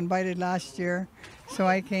 I was invited last year, so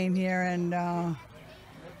I came here, and I'm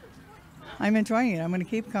enjoying it. I'm going to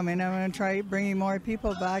keep coming. I'm going to try bringing more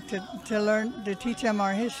people back to learn, to teach them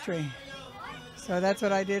our history. So that's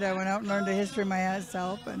what I did. I went out and learned the history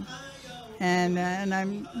myself, and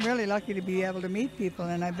I'm really lucky to be able to meet people,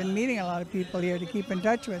 and I've been meeting a lot of people here to keep in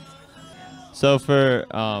touch with. So for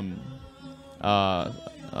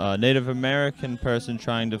a Native American person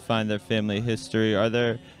trying to find their family history, are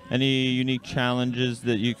there any unique challenges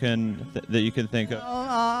that you can think of? Well,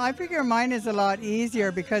 I figure mine is a lot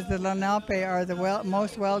easier because the Lenape are the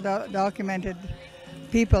most well-documented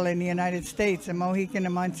people in the United States. The Mohican, the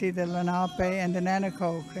Munsee, the Lenape, and the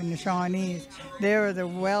Nanakoke, and the Shawnees. They are the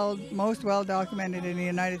most well-documented in the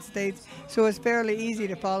United States, so it's fairly easy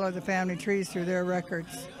to follow the family trees through their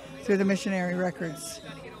records, through the missionary records.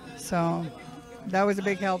 So that was a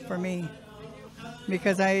big help for me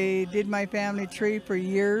because I did my family tree for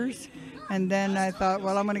years, and then I thought,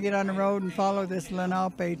 well, I'm going to get on the road and follow this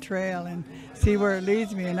Lenape trail and see where it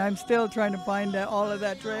leads me, and I'm still trying to find all of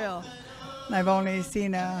that trail. I've only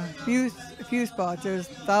seen a few spots. There's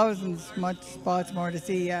thousands, much spots more to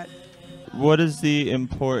see yet. What is the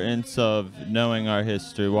importance of knowing our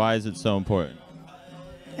history? Why is it so important?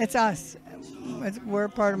 It's us. We're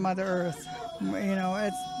part of Mother Earth. You know,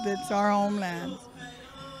 it's our homeland.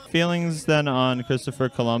 Feelings then on Christopher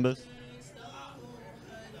Columbus?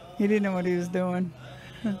 He didn't know what he was doing.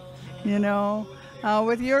 You know,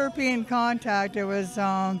 with European contact, it was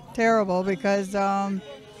terrible because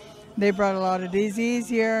they brought a lot of disease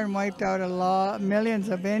here and wiped out millions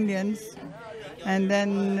of Indians. And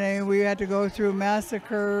then we had to go through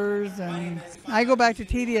massacres. And I go back to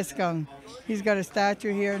Tedious. He's got a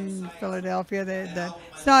statue here in Philadelphia.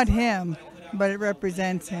 It's not him, but it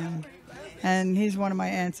represents him. And he's one of my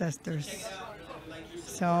ancestors.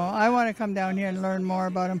 So I want to come down here and learn more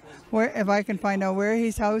about him, if I can find out where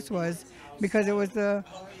his house was, because it was the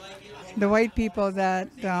white people that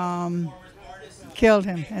killed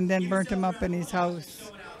him and then burnt him up in his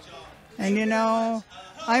house. And you know,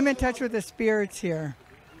 I'm in touch with the spirits here,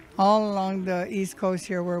 all along the East Coast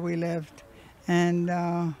here where we lived.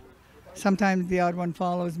 And sometimes the odd one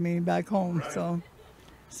follows me back home.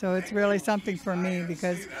 So it's really something for me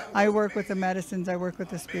because I work with the medicines, I work with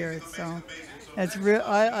the spirits. So it's real.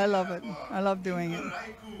 I love it. I love doing it.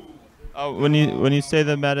 When you say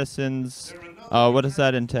the medicines, what does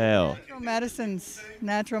that entail?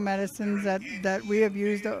 Natural medicines that we have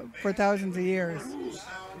used for thousands of years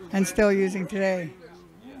and still using today.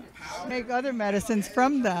 Make other medicines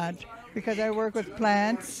from that because I work with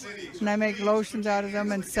plants and I make lotions out of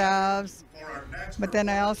them and salves. But then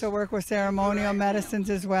I also work with ceremonial medicines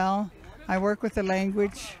as well. I work with the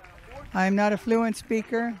language. I'm not a fluent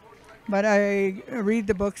speaker, but I read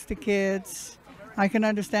the books to kids. I can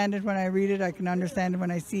understand it when I read it. I can understand it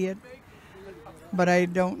when I see it. But I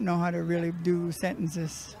don't know how to really do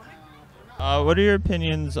sentences. What are your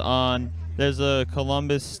opinions on, there's a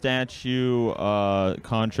Columbus statue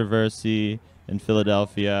controversy in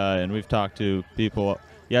Philadelphia, and we've talked to people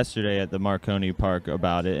yesterday at the Marconi Park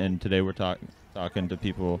about it, and today we're talking to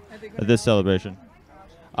people at this celebration.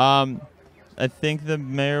 I think the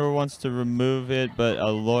mayor wants to remove it, but a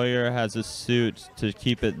lawyer has a suit to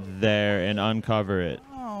keep it there and uncover it.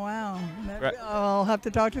 Oh, wow. I'll have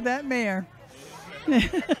to talk to that mayor.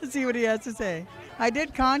 See what he has to say. I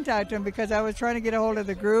did contact him because I was trying to get a hold of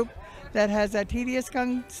the group that has that Tedious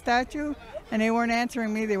statue, and they weren't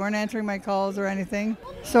answering me. They weren't answering my calls or anything.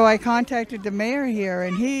 So I contacted the mayor here,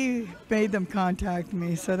 and he made them contact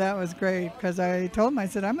me. So that was great because I told him, I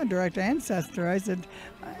said, I'm a direct ancestor. I said,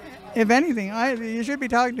 if anything, you should be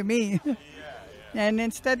talking to me. And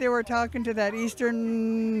instead they were talking to that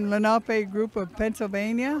Eastern Lenape group of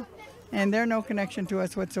Pennsylvania, and they're no connection to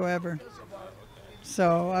us whatsoever.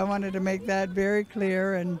 So I wanted to make that very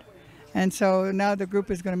clear, and so now the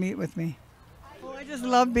group is going to meet with me. Well, I just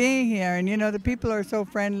love being here, and you know, the people are so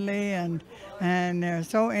friendly, and they're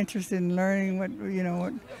so interested in learning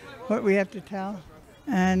what we have to tell.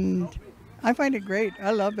 And I find it great.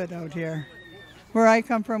 I love it out here. Where I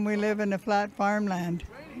come from, we live in a flat farmland.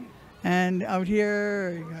 And out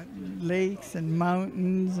here, you got lakes and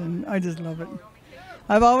mountains, and I just love it.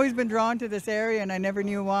 I've always been drawn to this area, and I never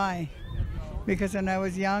knew why. Because when I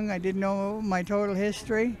was young, I didn't know my total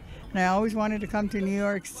history, and I always wanted to come to New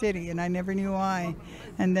York City, and I never knew why.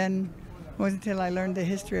 And then it wasn't until I learned the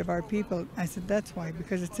history of our people, I said, that's why,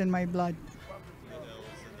 because it's in my blood.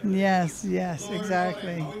 Yes, yes,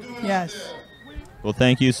 exactly. Yes. Well,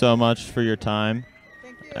 thank you so much for your time,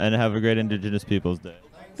 and have a great Indigenous Peoples Day.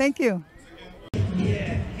 Thank you.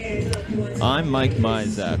 I'm Mike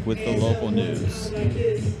Mizak with the local news.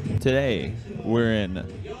 Today, we're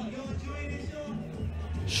in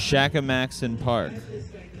Shackamaxon Park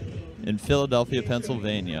in Philadelphia,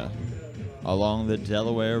 Pennsylvania, along the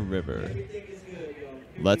Delaware River.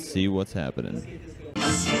 Let's see what's happening.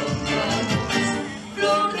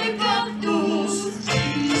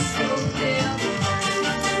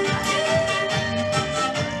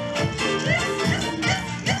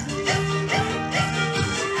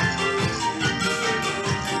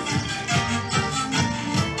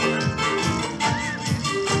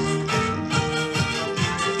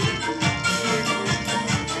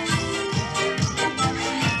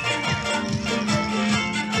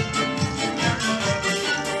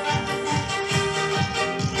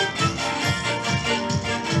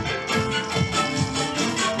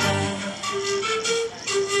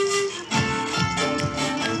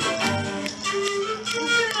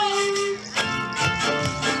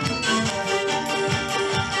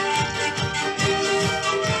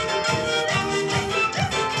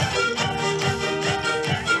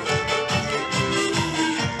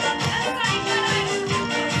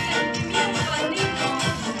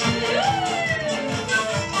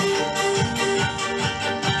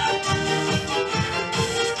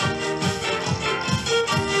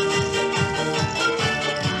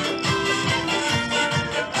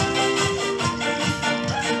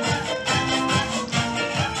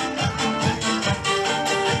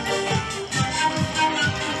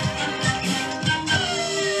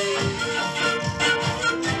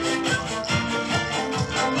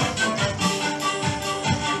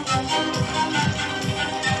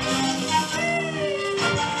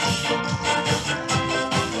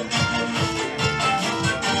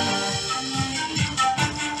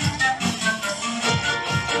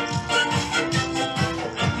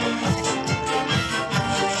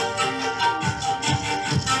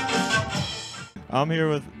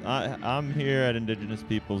 I'm here at Indigenous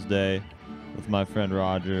Peoples Day with my friend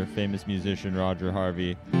Roger, famous musician Roger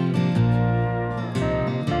Harvey.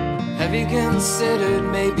 Have you considered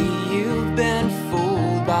maybe you've been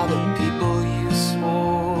fooled by the people you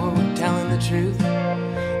swore were telling the truth?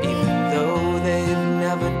 Even though they've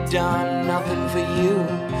never done nothing for you,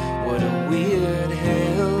 what a weird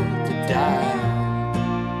hill to die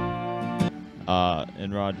on.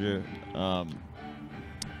 And Roger,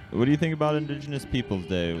 what do you think about Indigenous Peoples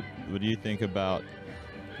Day? What do you think about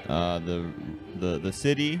the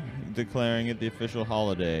city declaring it the official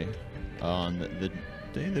holiday on the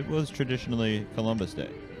day that was traditionally Columbus Day?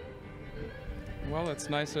 Well, it's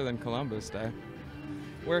nicer than Columbus Day.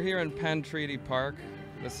 We're here in Penn Treaty Park.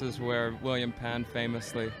 This is where William Penn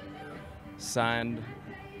famously signed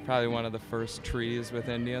probably one of the first treaties with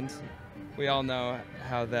Indians. We all know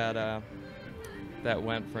how that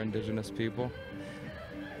went for Indigenous people.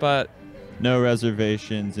 But no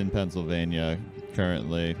reservations in Pennsylvania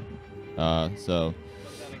currently, so.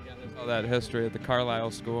 There's all that history at the Carlisle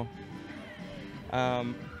School.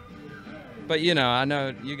 But you know, I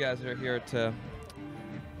know you guys are here to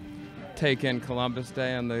take in Columbus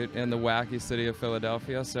Day in the wacky city of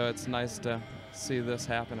Philadelphia, so it's nice to see this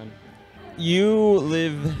happening. You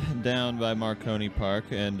live down by Marconi Park,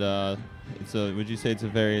 and so would you say it's a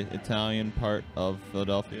very Italian part of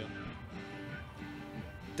Philadelphia?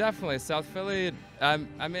 Definitely, South Philly. I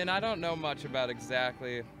mean, I don't know much about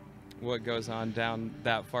exactly what goes on down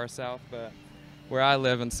that far south, but where I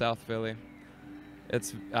live in South Philly,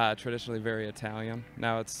 it's traditionally very Italian.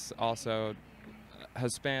 Now it's also a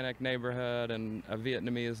Hispanic neighborhood and a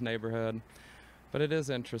Vietnamese neighborhood, but it is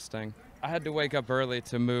interesting. I had to wake up early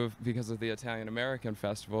to move because of the Italian American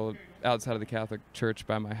Festival outside of the Catholic Church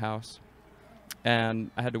by my house, and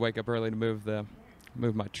I had to wake up early to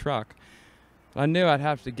move my truck. I knew I'd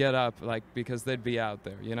have to get up, because they'd be out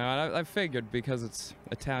there, you know. And I figured because it's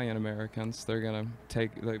Italian Americans, they're gonna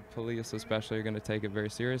the police especially are gonna take it very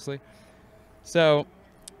seriously. So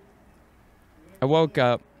I woke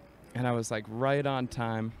up, and I was right on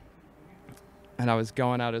time, and I was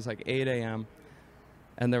going out. It was 8 a.m.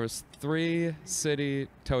 and there was 3 city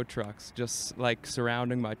tow trucks just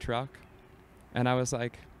surrounding my truck, And I was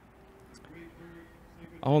like,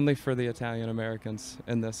 only for the Italian Americans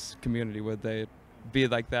in this community would they be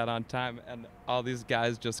like that on time. And all these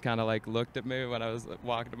guys just kind of like looked at me when I was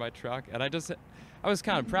walking to my truck. And I was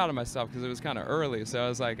kind of proud of myself because it was kind of early. So I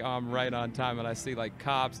was like, oh, I'm right on time. And I see like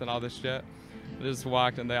cops and all this shit. I just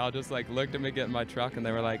walked and they all just like looked at me get in my truck and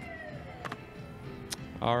they were like,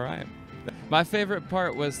 all right. My favorite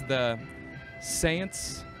part was the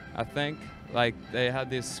saints, I think. Like they had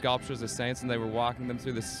these sculptures of saints and they were walking them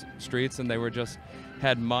through the streets and they were just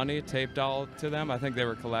had money taped all to them. I think they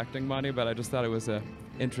were collecting money, but I just thought it was a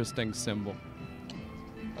interesting symbol.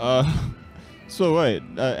 So wait,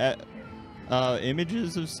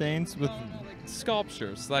 images of saints with like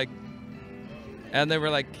sculptures, like, and they were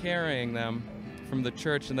like carrying them from the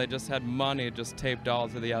church and they just had money just taped all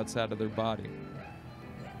to the outside of their body.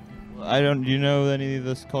 Do you know any of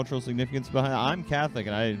this cultural significance behind it? I'm Catholic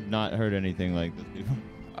and I have not heard anything like this before.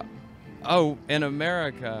 Oh, in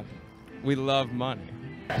America, we love money.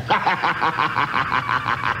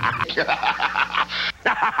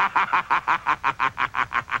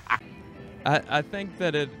 I think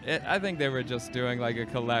that I think they were just doing like a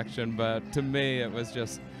collection, but to me it was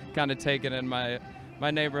just kind of taken in my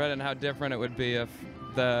neighborhood and how different it would be if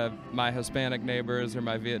my Hispanic neighbors or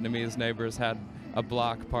my Vietnamese neighbors had a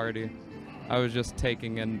block party. I was just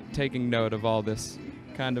taking note of all this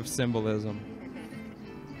kind of symbolism.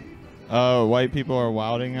 White people are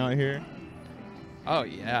wilding out here? Oh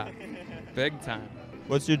yeah, big time.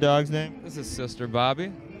 What's your dog's name? This is Sister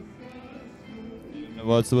Bobby.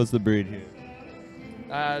 What's the breed here?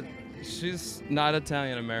 She's not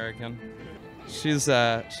Italian American. She's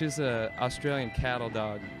a Australian cattle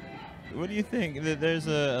dog. What do you think? There's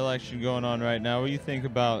an election going on right now. What do you think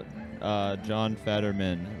about John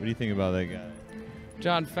Fetterman? What do you think about that guy?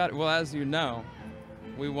 John Fetterman. Well, as you know,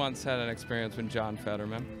 we once had an experience with John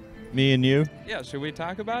Fetterman. Me and you? Yeah. Should we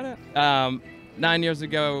talk about it? 9 years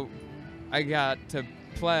ago, I got to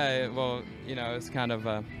play. Well, you know, it's kind of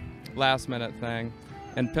a last-minute thing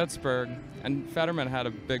in Pittsburgh, and Fetterman had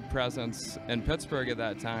a big presence in Pittsburgh at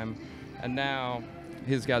that time, and now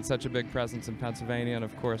he's got such a big presence in Pennsylvania, and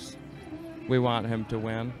of course, we want him to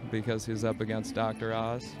win because he's up against Dr.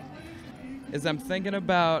 Oz. As I'm thinking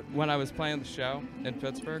about when I was playing the show in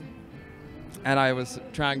Pittsburgh, and I was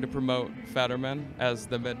trying to promote Fetterman as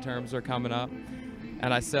the midterms are coming up,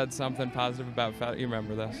 and I said something positive about Fetterman. You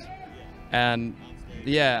remember this? And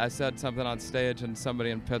yeah, I said something on stage, and somebody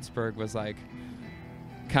in Pittsburgh was like,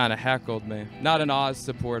 kind of heckled me. Not an Oz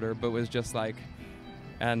supporter, but was just like,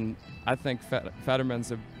 and I think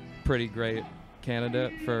Fetterman's a pretty great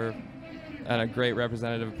candidate and a great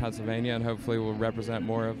representative of Pennsylvania, and hopefully will represent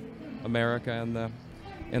more of America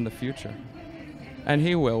in the future. And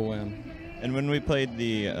he will win. And when we played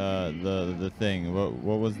the thing, what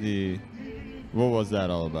was that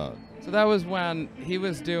all about? So that was when he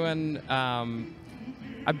was doing,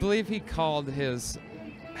 I believe he called his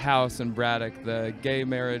house in Braddock the gay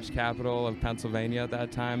marriage capital of Pennsylvania at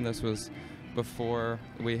that time. This was before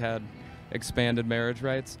we had expanded marriage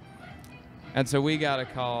rights. And so we got a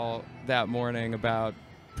call that morning about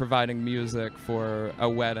providing music for a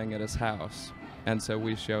wedding at his house. And so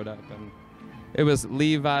we showed up, and it was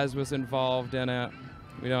Levi's was involved in it.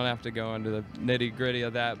 We don't have to go into the nitty-gritty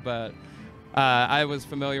of that, but I was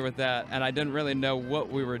familiar with that, and I didn't really know what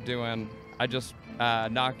we were doing. I just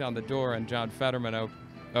knocked on the door, and John Fetterman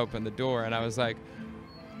opened the door, and I was like,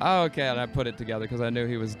 oh, okay, and I put it together because I knew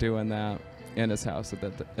he was doing that in his house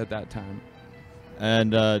at that time.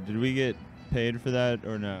 And did we get paid for that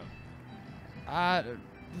or no?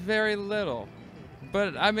 Very little.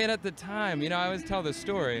 But I mean, at the time, you know, I always tell this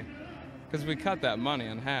story because we cut that money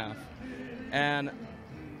in half. And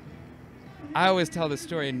I always tell this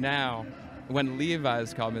story now when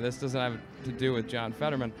Levi's called me. This doesn't have to do with John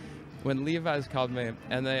Fetterman. When Levi's called me,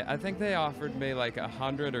 and I think they offered me like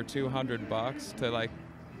 $100 or $200 to like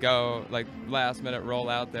go like last minute roll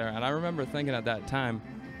out there. And I remember thinking at that time,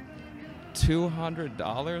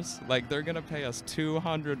 $200? Like they're gonna pay us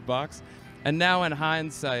 $200? And now in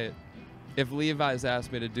hindsight, if Levi's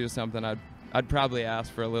asked me to do something, I'd probably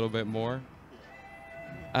ask for a little bit more.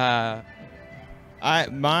 My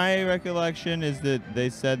recollection is that they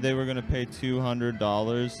said they were gonna pay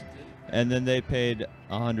 $200, and then they paid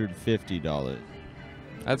 $150.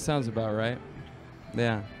 That sounds about right.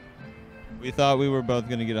 Yeah. We thought we were both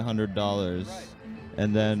gonna get $100, right.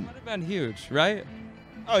 And then would have been huge, right?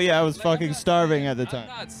 Oh yeah, I was fucking starving at the time.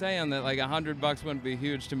 I'm not saying that like $100 wouldn't be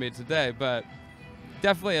huge to me today, but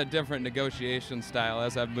definitely a different negotiation style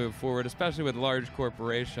as I've moved forward, especially with large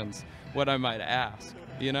corporations, what I might ask,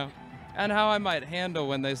 you know? And how I might handle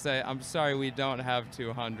when they say, I'm sorry, we don't have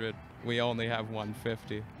 200, we only have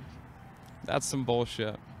 150. That's some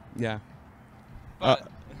bullshit. Yeah. But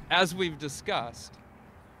as we've discussed,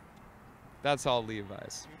 that's all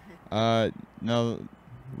Levi's. No,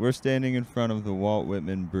 we're standing in front of the Walt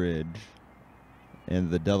Whitman Bridge and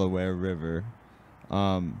the Delaware River.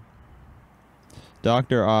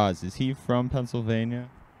 Dr. Oz, is he from Pennsylvania?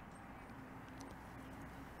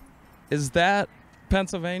 Is that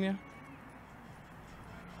Pennsylvania?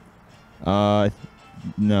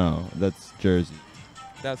 No, that's Jersey.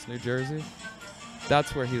 That's New Jersey?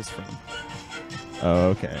 That's where he's from. Oh,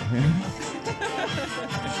 okay.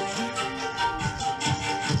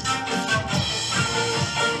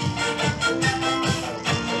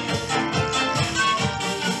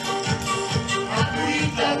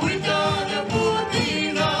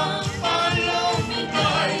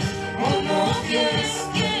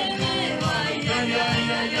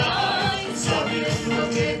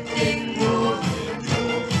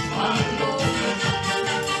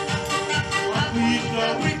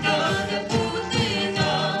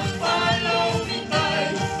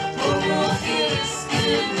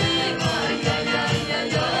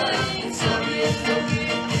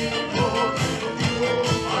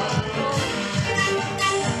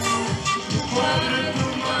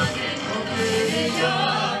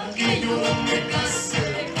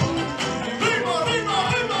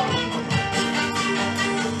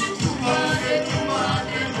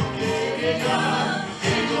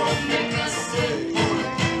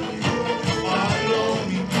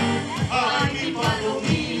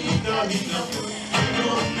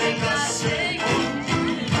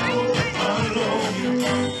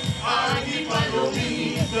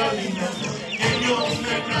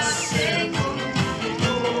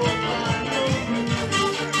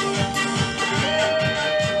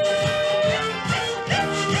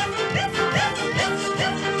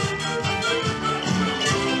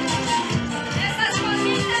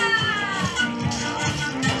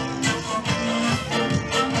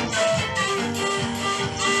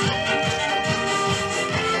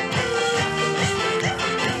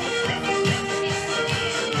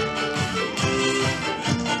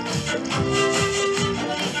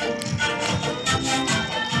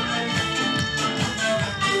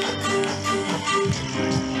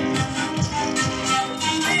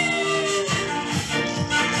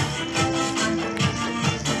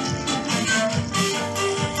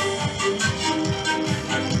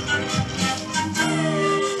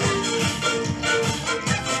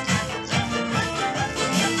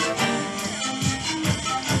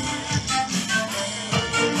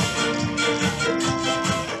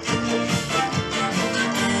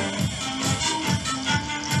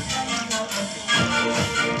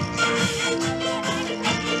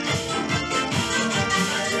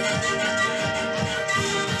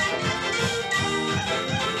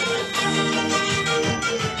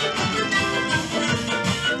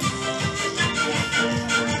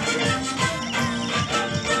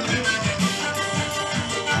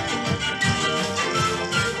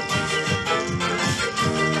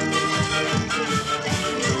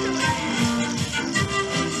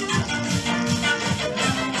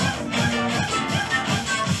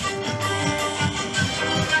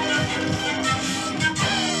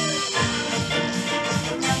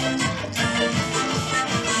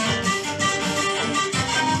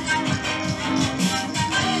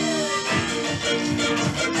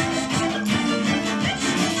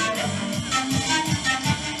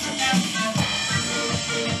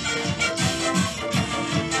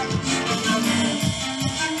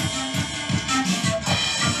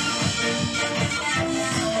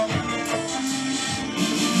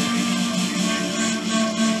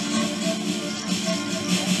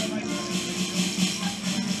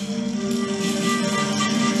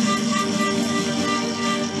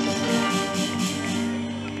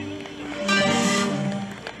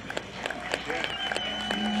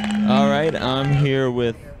 right, I'm here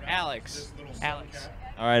with Alex.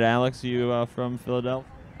 All right, Alex, you from Philadelphia?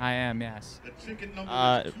 I am, yes.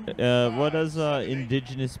 What does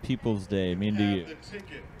Indigenous Peoples Day mean to you?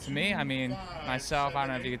 To me, I mean, myself, I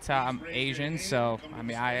don't know if you could tell, I'm Asian, so, I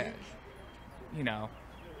mean, I, you know,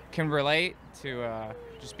 can relate to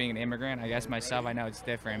just being an immigrant. I guess myself, I know it's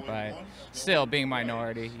different, but still being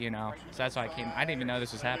minority, you know. So that's why I came. I didn't even know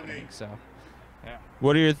this was happening, so, yeah.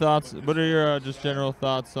 What are your thoughts? What are your just general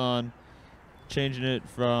thoughts on changing it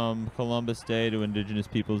from Columbus Day to Indigenous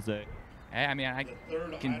Peoples Day? I mean, I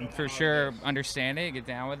can for sure understand it, get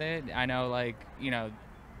down with it. I know, like, you know,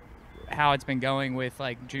 how it's been going with,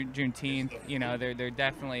 like, Juneteenth. You know, they're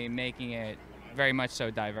definitely making it very much so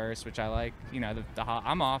diverse, which I like. You know,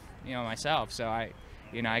 I'm off, you know, myself, so I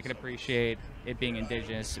could appreciate it being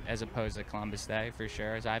Indigenous as opposed to Columbus Day, for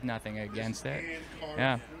sure. So I have nothing against it.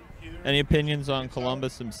 Yeah. Any opinions on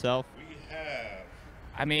Columbus himself?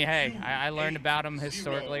 I mean, hey, I learned about him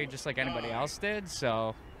historically just like anybody else did,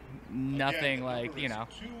 so nothing like, you know,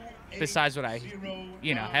 besides what I,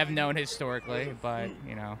 you know, have known historically, but,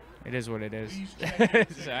 you know, it is what it is.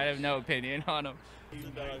 So I have no opinion on him.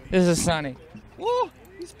 This is Sonny. Woo!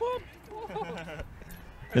 He's pumped.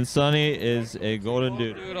 And Sonny is a golden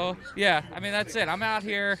doodle. Yeah, I mean, that's it. I'm out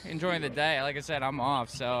here enjoying the day. Like I said, I'm off,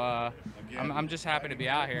 so I'm just happy to be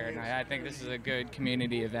out here. And I think this is a good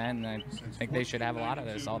community event, and I think they should have a lot of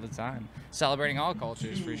this all the time. Celebrating all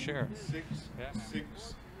cultures, for sure. Yeah.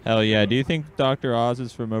 Hell yeah. Do you think Dr. Oz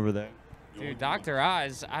is from over there? Dude, Dr.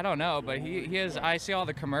 Oz, I don't know, but he is, I see all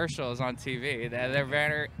the commercials on TV. They're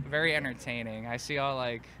very, very entertaining. I see all,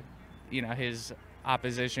 like, you know, his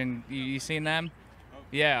opposition. You seen them?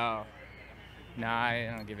 Yeah. No,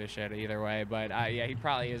 I don't give a shit either way, but yeah, he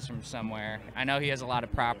probably is from somewhere. I know he has a lot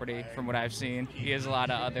of property from what I've seen. He has a lot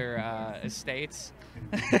of other estates,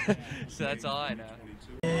 so that's all I know.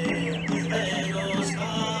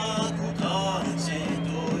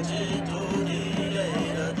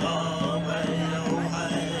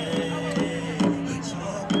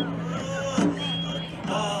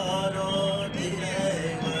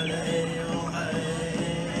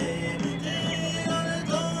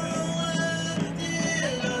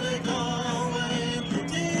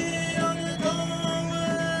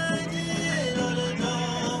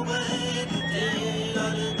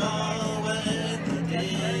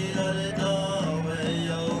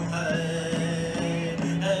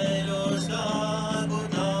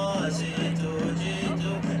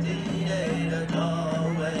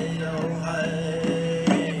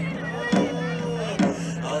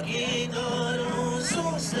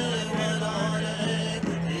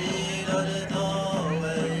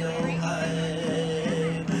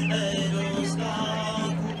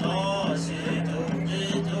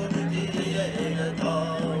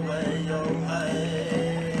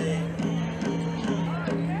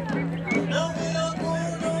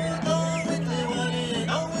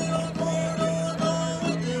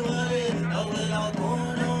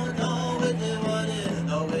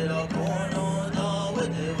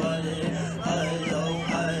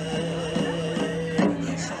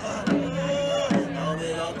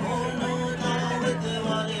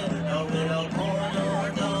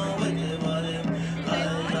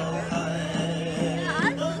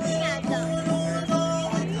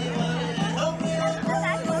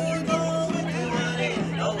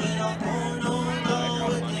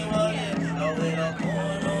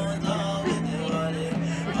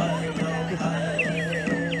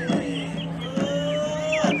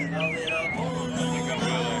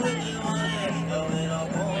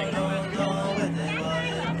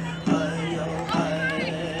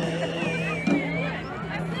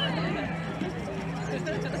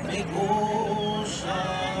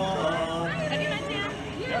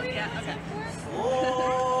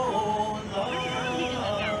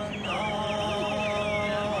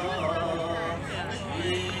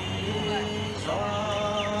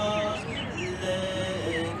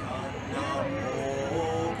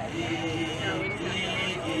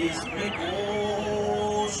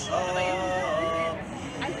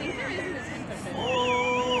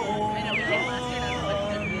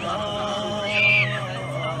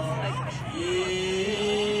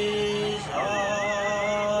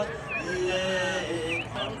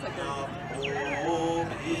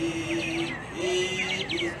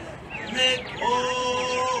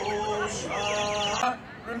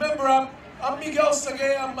 Remember, I'm Miguel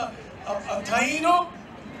Sagay. I'm a Taino.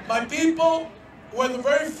 My people were the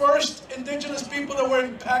very first indigenous people that were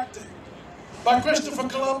impacted by Christopher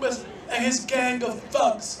Columbus and his gang of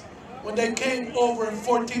thugs when they came over in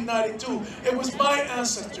 1492. It was my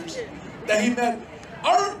ancestors that he met.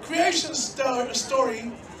 Our creation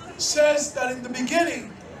story says that in the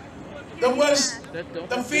beginning, there was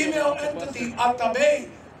the female entity, Atabe,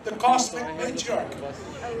 the cosmic matriarch.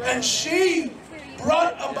 And she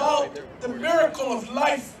brought about the miracle of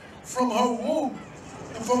life from her womb.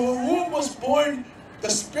 And from her womb was born the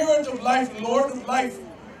spirit of life, Lord of life,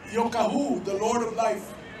 Yokahu, the Lord of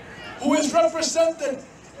life, who is represented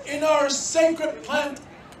in our sacred plant,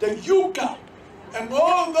 the yucca. And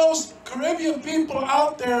all those Caribbean people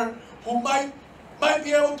out there who might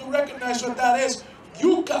be able to recognize what that is,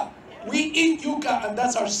 yucca. We eat yucca, and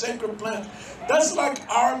that's our sacred plant. That's like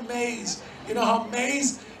our maize. You know how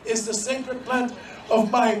maize is the sacred plant of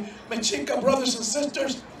my Mexica brothers and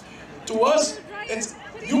sisters? To us, it's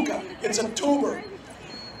yucca. It's a tuber.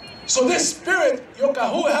 So this spirit,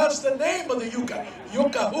 Yokahu, has the name of the yucca,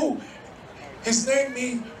 Yokahu. His name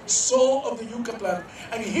means soul of the yucca plant.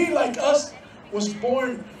 And he, like us, was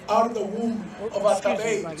born out of the womb of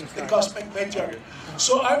Atabey, the cosmic matriarch.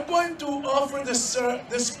 So I'm going to offer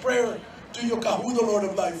this prayer to Yokahu, the Lord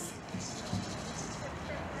of Life.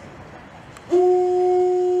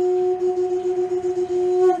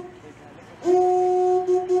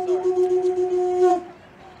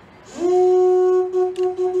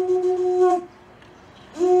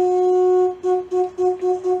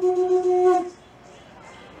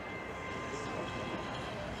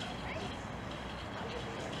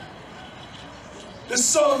 The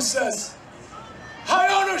song says,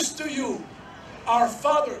 high honors to you, our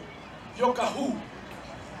father, Yokahu,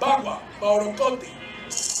 Bagua, Maorokoti.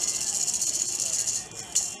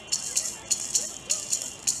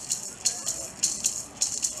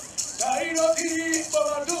 Tairoti,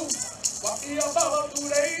 Babadu, Wakia Baba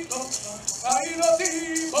Tureito, Tairoti,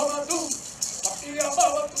 Babadu, Wakia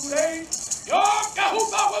Baba Tureito, Yokahu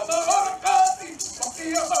Bawa Maorokoti,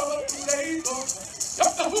 Wakia Baba Tureito.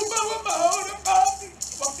 Yokahu Maorokoti,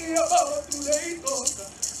 Wakia Baba Tureito,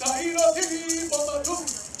 Tairoti, Babadu,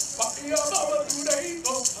 Wakia Baba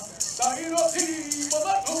Tureito, Tairoti,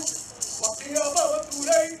 Babadu, Wakia Baba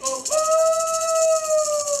Tureito.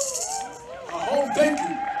 Thank you.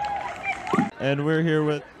 And we're here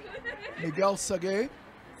with Miguel Sagay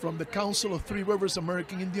from the Council of Three Rivers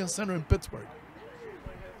American Indian Center in Pittsburgh.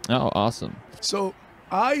 Oh, awesome. So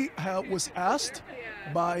I was asked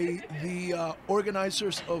by the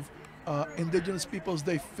organizers of Indigenous Peoples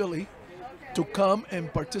Day Philly to come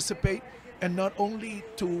and participate, and not only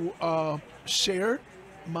to share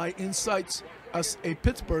my insights as a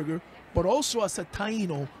Pittsburgher, but also as a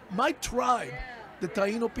Taino. My tribe, the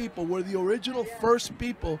Taino people, were the original first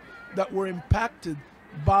people that were impacted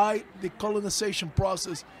by the colonization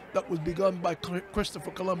process that was begun by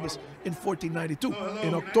Christopher Columbus in 1492,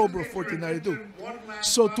 in October of 1492.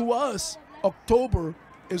 So to us, October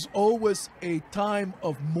is always a time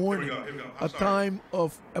of mourning, a time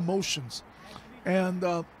of emotions. And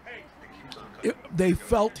they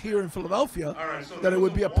felt here in Philadelphia that it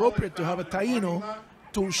would be appropriate to have a Taino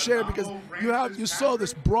to share, because you saw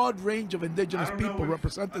this broad range of indigenous people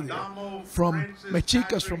represented here, from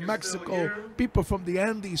Mexicas from Mexico, people from the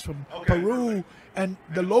Andes, from Peru, and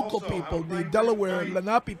the local people, the Delaware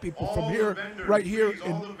Lenape people from here, right here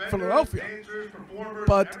in Philadelphia.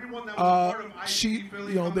 But she,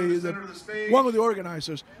 one of the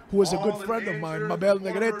organizers, who was a good friend of mine, Mabel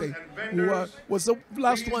Negrete, who was the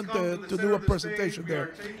last one to do a presentation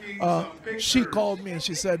there, she called me and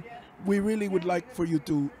she said, we really would like for you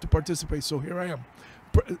to participate. So here I am,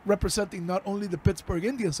 representing not only the Pittsburgh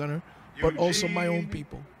Indian Center, but also my own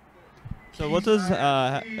people. So what does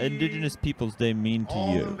Indigenous Peoples Day mean to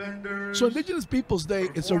you? So Indigenous Peoples Day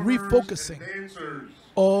is a refocusing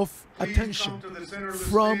of attention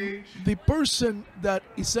from the person that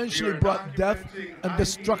essentially brought death and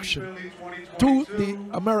destruction to the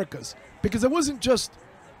Americas. Because it wasn't just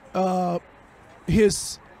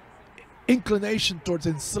his inclination towards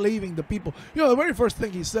enslaving the people. The very first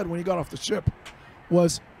thing he said when he got off the ship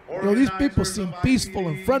was, these people seem peaceful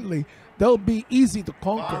and friendly. They'll be easy to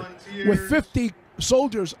conquer. With 50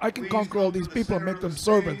 soldiers, I can conquer all these people and make them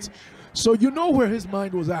servants. So you know where his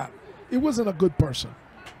mind was at. He wasn't a good person.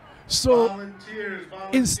 So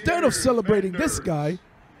instead of celebrating this guy,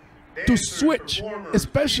 to switch,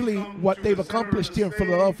 especially what they've accomplished here in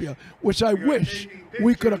Philadelphia, which I wish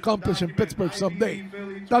we could accomplish in Pittsburgh someday.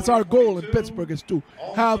 That's our goal in Pittsburgh, is to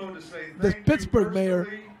have the Pittsburgh mayor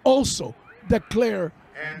also declare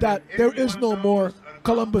that there is no more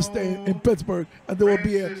Columbus Day in Pittsburgh, and there will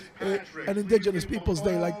be an Indigenous Peoples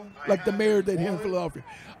Day like the mayor did here in Philadelphia.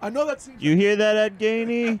 I know that seems... You hear that, Ed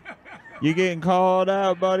Gainey? You're getting called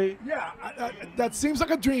out, buddy. Yeah, that seems like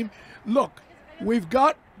a dream. Look, we've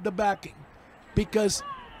got the backing, because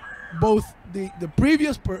both the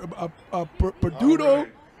previous Perduto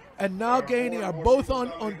and now Gainey are both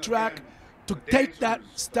on track to take that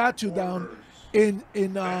statue down in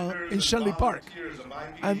Shenley Park,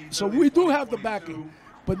 and so we do have the backing.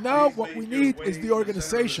 But now what we need is the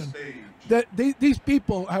organization. That these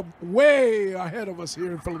people have way ahead of us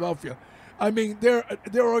here in Philadelphia. I mean, they're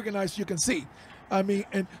organized. You can see. I mean,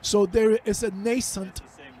 and so there is a nascent.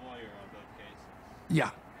 Yeah.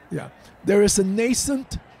 There is a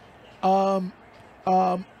nascent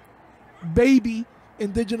baby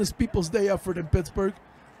Indigenous Peoples Day effort in Pittsburgh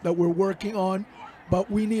that we're working on,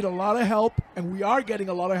 but we need a lot of help, and we are getting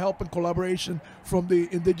a lot of help and collaboration from the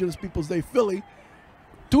Indigenous Peoples Day Philly,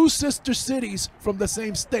 two sister cities from the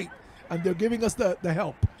same state, and they're giving us the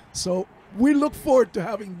help. So we look forward to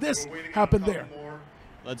having this happen there.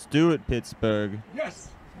 Let's do it, Pittsburgh. Yes.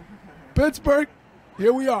 Pittsburgh,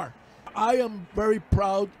 here we are. I am very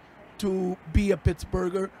proud to be a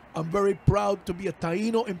Pittsburgher. I'm very proud to be a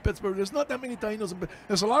Taino in Pittsburgh. There's not that many Tainos.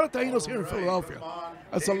 There's a lot of Tainos here in Philadelphia.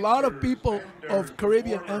 There's a lot of people of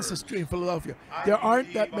Caribbean ancestry in Philadelphia. There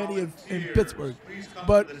aren't that many in Pittsburgh.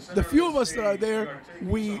 But the few of us that are there,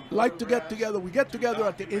 we like to get together. We get together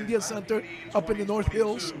at the Indian Center up in the North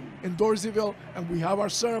Hills in Dorseyville, and we have our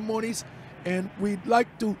ceremonies. And we'd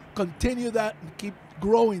like to continue that and keep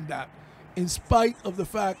growing that, in spite of the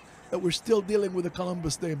fact that we're still dealing with a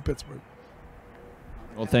Columbus Day in Pittsburgh.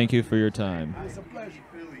 Well, thank you for your time. It's a pleasure.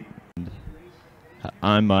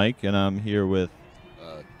 I'm Mike, and I'm here with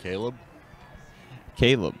Caleb.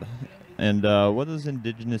 Caleb. And what does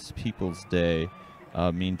Indigenous Peoples Day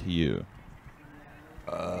mean to you?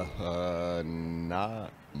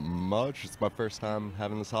 Not much. It's my first time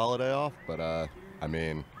having this holiday off, but I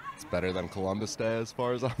mean, it's better than Columbus Day as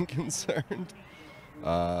far as I'm concerned.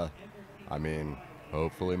 I mean,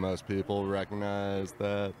 hopefully most people recognize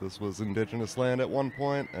that this was indigenous land at one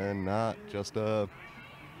point and not just a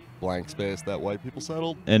blank space that white people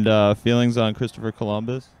settled. And feelings on Christopher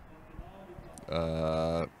Columbus?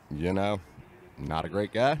 You know, not a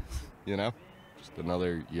great guy, you know, just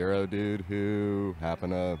another Euro dude who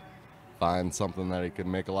happened to find something that he could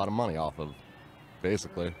make a lot of money off of,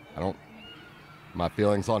 basically. My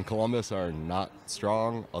feelings on Columbus are not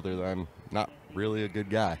strong, other than not really a good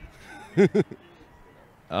guy.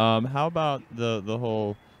 How about the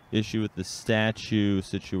whole issue with the statue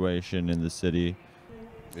situation in the city?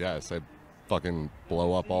 Yeah, I say fucking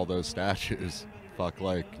blow up all those statues. Fuck,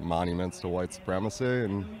 like, monuments to white supremacy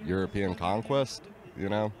and European conquest, you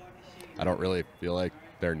know? I don't really feel like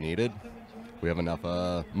they're needed. We have enough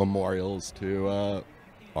memorials to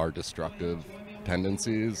our destructive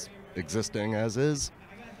tendencies existing as is.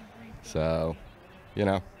 So, you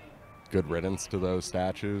know, good riddance to those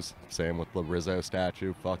statues. Same with the Rizzo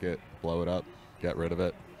statue. Fuck it. Blow it up. Get rid of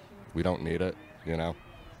it. We don't need it, you know?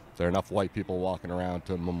 There are enough white people walking around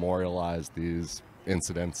to memorialize these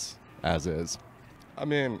incidents as is. I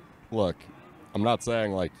mean, look, I'm not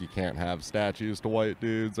saying, like, you can't have statues to white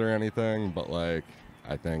dudes or anything, but, like,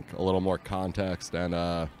 I think a little more context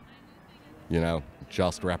and, you know,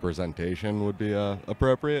 just representation would be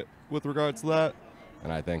appropriate with regards to that.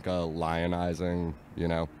 And I think lionizing, you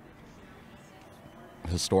know,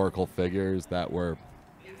 historical figures that were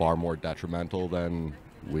far more detrimental than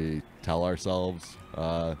we tell ourselves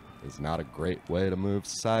is not a great way to move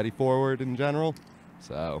society forward in general.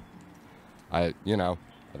 So, you know,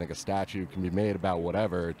 I think a statue can be made about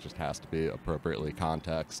whatever. It just has to be appropriately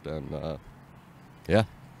context and, yeah,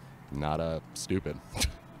 not stupid.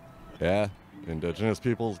 Yeah, Indigenous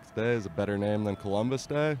Peoples Day is a better name than Columbus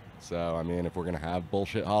Day. So, I mean, if we're going to have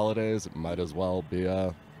bullshit holidays, it might as well be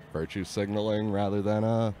virtue signaling rather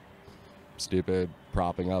than stupid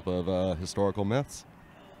propping up of historical myths.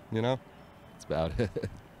 You know? That's about it.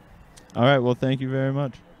 All right, well, thank you very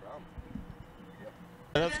much.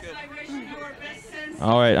 That's good.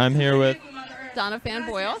 All right, I'm here with Donna Fan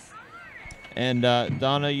Boyle. And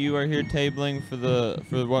Donna, you are here tabling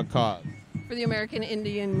for what cause? For the American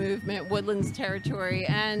Indian Movement Woodlands Territory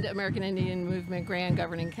and American Indian Movement Grand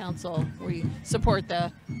Governing Council. We support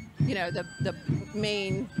the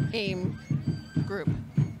main AIM group.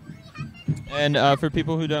 And for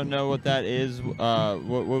people who don't know what that is, how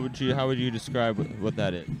would you describe what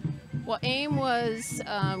that is? Well, AIM was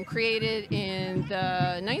created in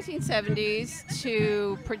the 1970s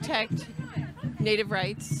to protect Native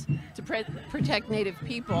rights, to protect Native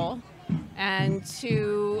people, and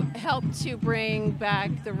to help to bring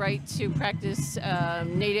back the right to practice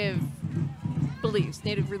Native beliefs,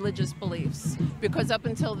 Native religious beliefs. Because up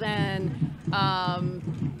until then,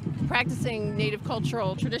 practicing Native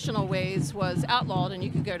cultural traditional ways was outlawed and you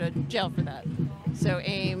could go to jail for that. So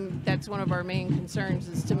AIM, that's one of our main concerns,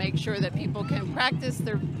 is to make sure that people can practice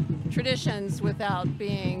their traditions without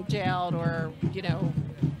being jailed or, you know,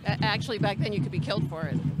 actually back then you could be killed for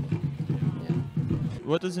it. Yeah.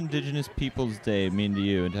 What does Indigenous Peoples Day mean to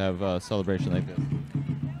you and to have a celebration like this?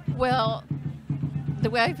 Well, the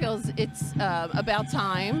way I feel is it's about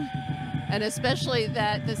time, and especially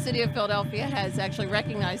that the city of Philadelphia has actually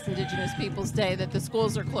recognized Indigenous Peoples Day, that the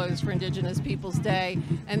schools are closed for Indigenous Peoples Day,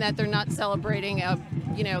 and that they're not celebrating,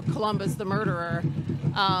 Columbus the murderer.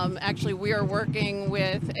 Actually, we are working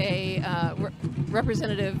with a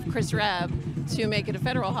Representative Chris Rabb to make it a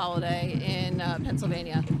federal holiday in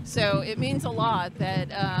Pennsylvania. So it means a lot that,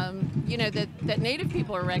 that Native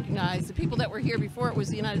people are recognized. The people that were here before it was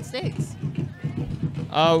the United States.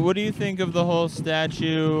 What do you think of the whole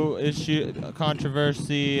statue issue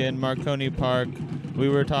controversy in Marconi Park we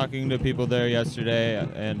were talking to people there yesterday,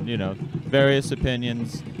 and various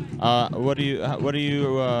opinions. What do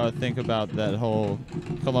you think about that whole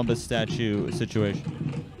Columbus statue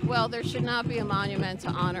situation? Well, there should not be a monument to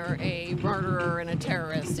honor a murderer and a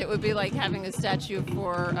terrorist. It would be like having a statue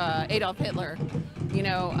for Adolf Hitler,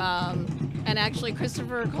 and actually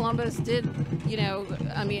Christopher Columbus did,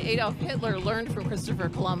 Adolf Hitler learned from Christopher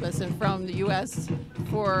Columbus and from the U.S.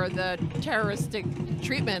 for the terroristic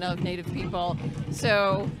treatment of Native people.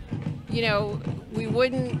 So, we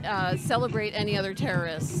wouldn't celebrate any other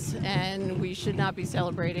terrorists, and we should not be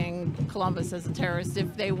celebrating Columbus as a terrorist.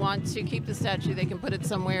 If they want to keep the statue, they can put it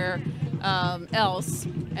somewhere else.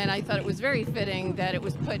 And I thought it was very fitting that it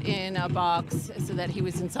was put in a box so that he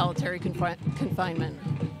was in solitary confinement.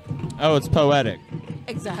 Oh, it's poetic.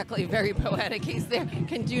 Exactly, very poetic. He's there,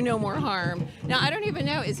 can do no more harm. Now, I don't even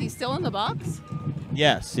know, is he still in the box?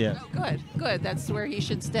 Yes. Oh, good. That's where he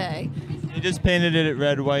should stay. He just painted it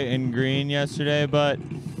red, white, and green yesterday, but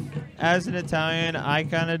as an Italian, I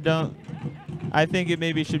kind of don't. I think it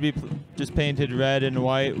maybe should be just painted red and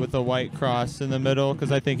white with a white cross in the middle,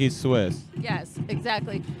 because I think he's Swiss. Yes,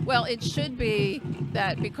 exactly. Well, it should be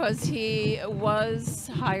that because he was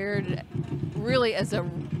hired really as a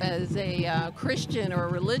Christian or a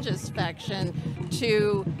religious faction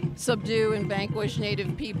to subdue and vanquish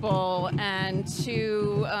Native people and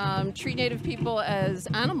to treat Native people as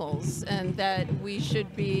animals, and that we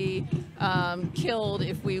should be killed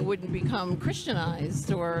if we wouldn't become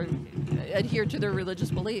Christianized or adhere to their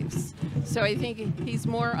religious beliefs. So I think he's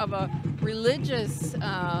more of a religious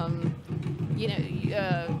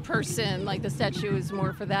person, like the statue is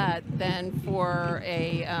more for that than for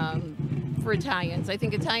for Italians. I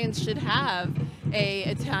think Italians should have a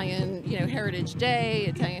Italian, Heritage Day,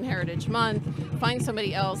 Italian Heritage Month. Find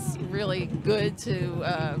somebody else really good to,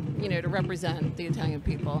 to represent the Italian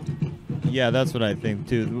people. Yeah, that's what I think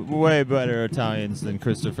too. Way better Italians than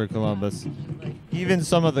Christopher Columbus. Even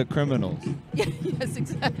some of the criminals. Yes,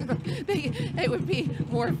 exactly. It would be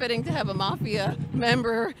more fitting to have a mafia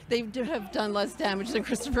member. They have done less damage than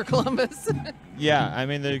Christopher Columbus. Yeah, I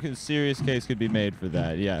mean, the serious case could be made for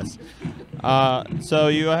that, yes. So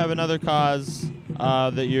you have another cause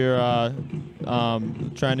that you're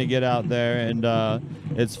trying to get out there, and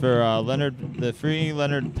it's for the Free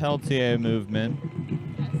Leonard Peltier movement.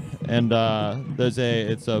 And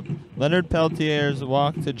it's a Leonard Peltier's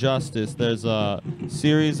Walk to Justice. There's a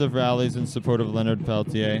series of rallies in support of Leonard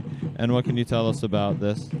Peltier. And what can you tell us about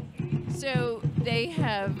this? So they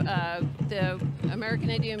have the American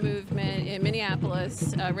Indian movement in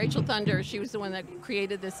Minneapolis. Rachel Thunder, she was the one that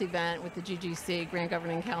created this event with the GGC, Grand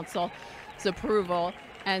Governing Council's approval.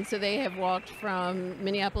 And so they have walked from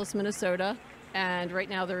Minneapolis, Minnesota, and right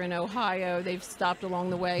now they're in Ohio. They've stopped along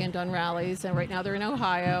the way and done rallies, and right now they're in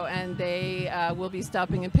Ohio, and they will be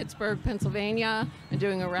stopping in Pittsburgh, Pennsylvania, and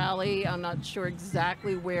doing a rally. I'm not sure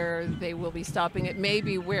exactly where they will be stopping. It may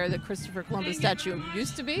be where the Christopher Columbus statue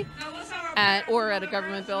used to be, or at a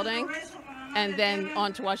government building, and then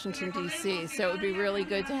on to Washington, D.C. So it would be really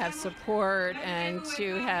good to have support and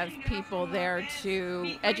to have people there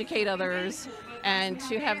to educate others and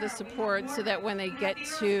to have the support so that when they get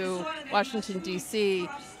to Washington, D.C.,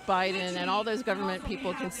 Biden and all those government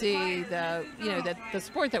people can see the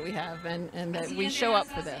support that we have and that we show up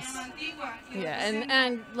for this. Yeah,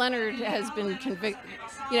 and Leonard has been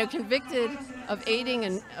convicted of aiding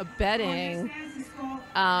and abetting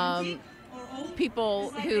people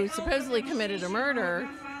who supposedly committed a murder,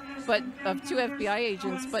 but of 2 FBI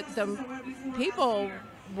agents, but the people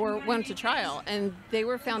went to trial and they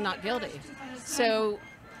were found not guilty. So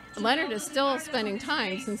Leonard is still spending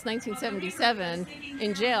time since 1977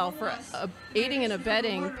 in jail for aiding and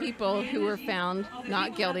abetting people who were found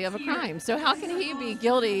not guilty of a crime. So how can he be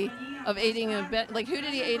guilty of aiding and abetting? Like, who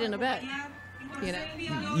did he aid and abet?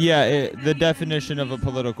 Yeah, the definition of a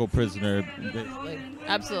political prisoner.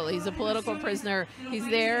 Absolutely. He's a political prisoner. He's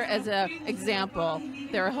there as an example.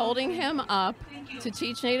 They're holding him up to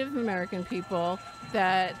teach Native American people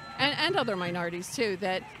that, and other minorities too,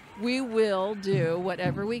 that we will do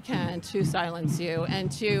whatever we can to silence you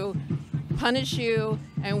and to punish you,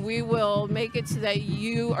 and we will make it so that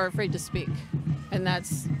you are afraid to speak. And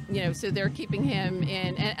that's, so they're keeping him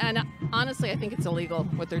in. And honestly, I think it's illegal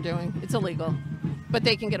what they're doing. It's illegal. But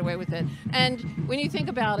they can get away with it. And when you think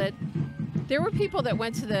about it, there were people that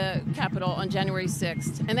went to the Capitol on January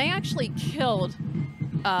 6th, and they actually killed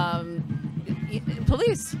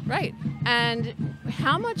police, right? And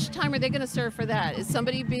how much time are they going to serve for that? Is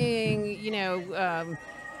somebody being,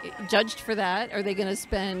 judged for that? Are they going to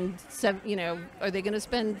spend, are they going to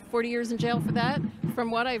spend 40 years in jail for that?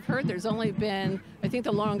 From what I've heard, there's only been, I think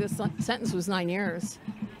the longest sentence was 9 years.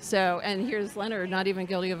 So, and here's Leonard not even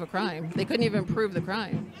guilty of a crime. They couldn't even prove the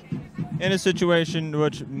crime. In a situation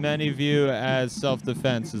which many view as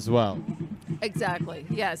self-defense as well. Exactly.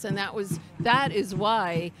 Yes, and that is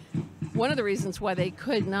why one of the reasons why they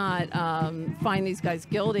could not find these guys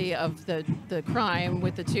guilty of the crime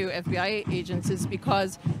with the two FBI agents is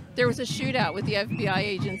because there was a shootout with the FBI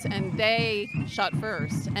agents and they shot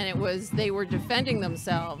first, and they were defending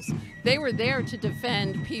themselves. They were there to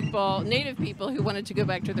defend people, Native people who wanted to go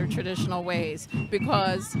back to their traditional ways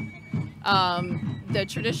because the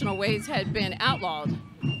traditional ways had been outlawed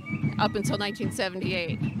up until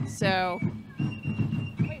 1978. So.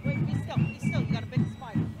 Wait, be still. You got a big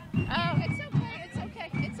spider. Oh, it's okay.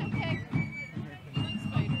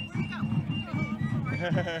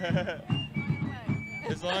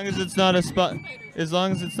 As long as it's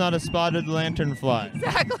not a spotted lanternfly.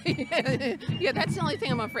 Exactly. Yeah, that's the only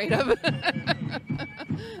thing I'm afraid of.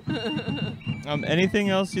 Anything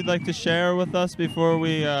else you'd like to share with us before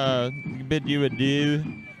we bid you adieu?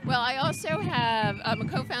 Well, I also I'm a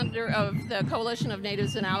co-founder of the Coalition of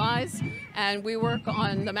Natives and Allies, and we work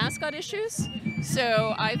on the mascot issues.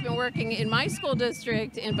 So I've been working in my school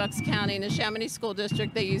district in Bucks County, in the Chamonix School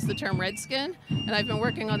District. They use the term redskin, and I've been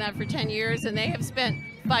working on that for 10 years, and they have spent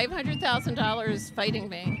 $500,000 fighting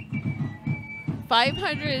me.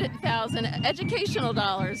 $500,000 educational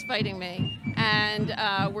dollars fighting me. And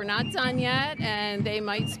we're not done yet, and they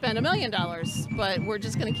might spend $1 million, but we're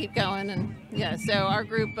just going to keep going. And yeah, so our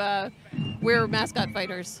group, we're mascot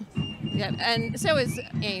fighters. Yeah, and so is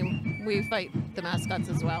AIM. We fight the mascots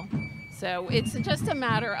as well. So it's just a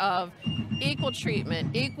matter of equal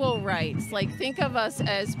treatment, equal rights. Like, think of us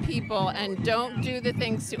as people and don't do the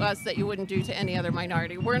things to us that you wouldn't do to any other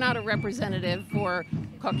minority. We're not a representative for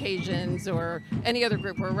Caucasians or any other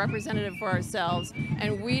group. We're a representative for ourselves,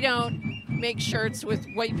 and we don't make shirts with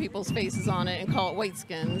white people's faces on it and call it white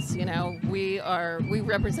skins. You know, we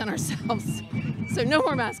represent ourselves. So no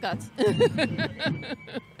more mascots.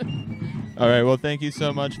 All right, well, thank you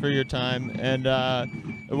so much for your time. And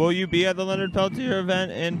will you be at the Leonard Peltier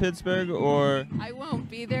event in Pittsburgh, or? I won't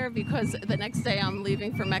be there because the next day I'm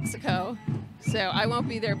leaving for Mexico. So I won't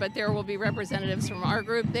be there, but there will be representatives from our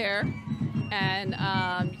group there. And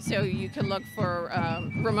so you can look for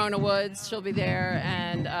Ramona Woods, she'll be there,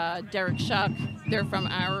 and Derek Shuck, they're from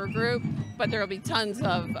our group. But there will be tons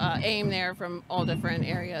of AIM there from all different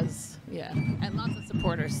areas, yeah, and lots of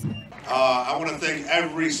supporters. I want to thank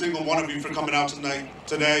every single one of you for coming out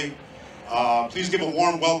today. Please give a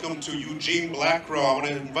warm welcome to Eugene Blackcrow. I want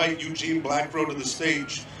to invite Eugene Blackcrow to the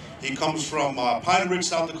stage. He comes from Pine Ridge,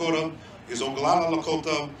 South Dakota. He's Oglala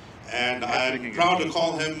Lakota, and I'm proud to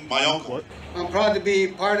call him my uncle. I'm proud to be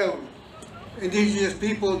part of Indigenous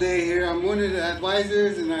People Day here. I'm one of the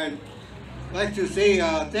advisors, and I'd like to say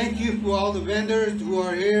thank you for all the vendors who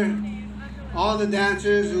are here, all the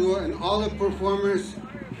dancers and all the performers,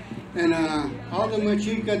 and all the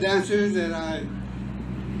Machica dancers that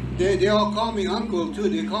they all call me uncle too.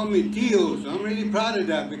 They call me Tio, so I'm really proud of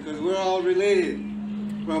that because we're all related,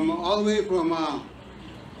 from all the way from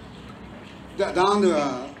down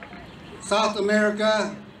to South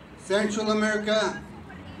America, Central America,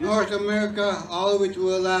 North America, all the way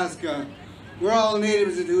to Alaska. We're all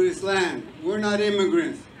natives to this land. We're not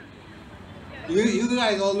immigrants. You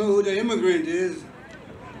guys all know who the immigrant is.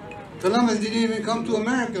 Columbus didn't even come to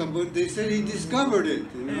America, but they said he discovered it,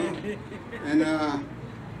 you know. And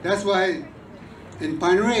that's why in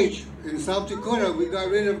Pine Ridge, in South Dakota, we got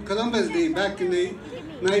rid of Columbus Day back in the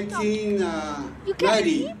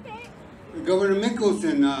 1990. Governor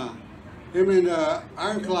Mickelson, him and the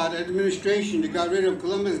Ironclad administration, they got rid of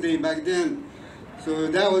Columbus Day back then. So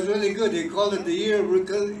that was really good. They called it the Year of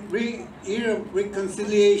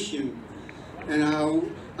Reconciliation. And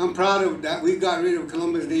I'm proud of that. We got rid of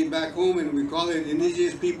Columbus Day back home, and we call it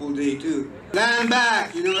Indigenous People Day too. Land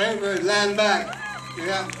back, you know, everywhere, land back.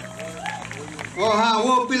 Yeah. Oha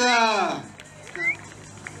Wopila.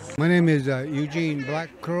 My name is Eugene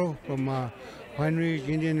Blackcrow from Pine Ridge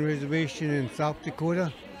Indian Reservation in South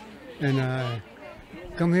Dakota, and I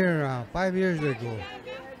come here 5 years ago,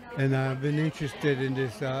 and I've been interested in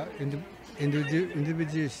this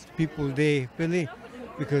Indigenous People Day Philly,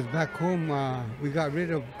 because back home we got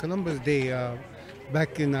rid of Columbus Day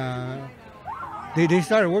back in they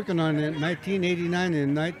started working on it in 1989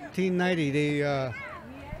 and 1990.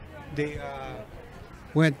 They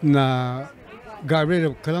went and got rid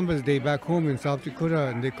of Columbus Day back home in South Dakota,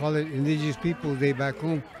 and they call it Indigenous Peoples Day back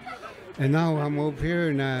home. And now I'm over here,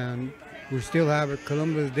 and We still have a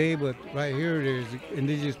Columbus Day, but right here there's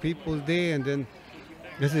Indigenous Peoples Day, and then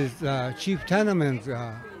this is Chief Teneman's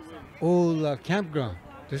old campground.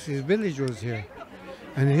 His village was here,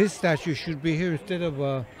 and his statue should be here instead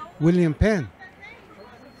of William Penn.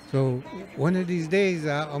 So one of these days,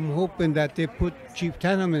 I'm hoping that they put Chief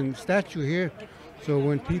Teneman's statue here, so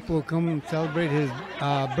when people come and celebrate his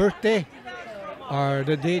birthday or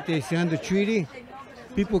the date they signed the treaty,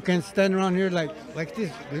 people can stand around here like this.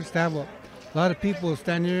 They used to have a lot of people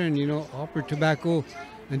stand here and, offer tobacco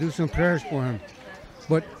and do some prayers for him.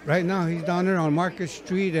 But right now he's down there on Market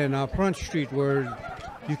Street and Front Street where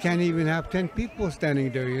you can't even have 10 people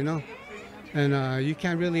standing there, And you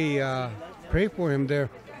can't really pray for him there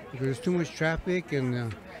because there's too much traffic,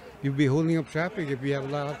 and you'll be holding up traffic if you have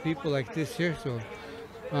a lot of people like this here. So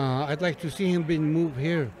I'd like to see him being moved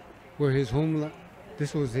here where his home,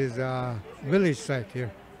 this was his village site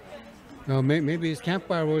here. Maybe his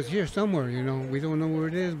campfire was here somewhere, We don't know where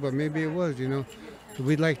it is, but maybe it was, So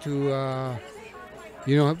we'd like to,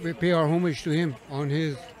 pay our homage to him on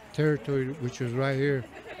his territory, which was right here.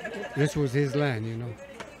 This was his land,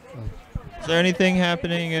 Is there anything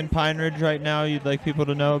happening in Pine Ridge right now you'd like people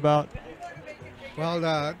to know about?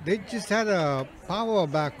 Well, they just had a powwow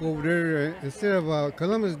back over there. Instead of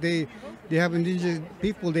Columbus Day, they have Indigenous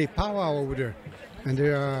People Day powwow over there. And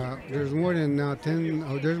there's more than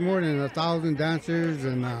 1,000 dancers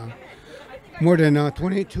and more than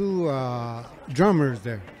 22 drummers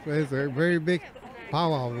there. So it's a very big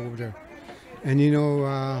powwow over there. And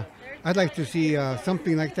I'd like to see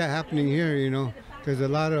something like that happening here. Because a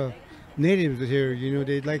lot of natives here.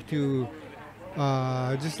 They'd like to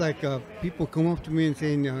just like people come up to me and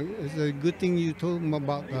saying, "It's a good thing you told them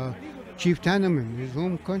about Chief Teneman, his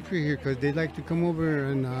home country here, because they'd like to come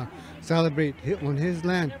over and celebrate on his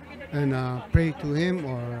land and pray to him,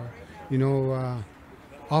 or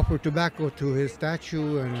offer tobacco to his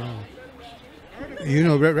statue and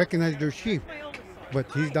recognize their chief." But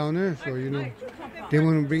he's down there, so they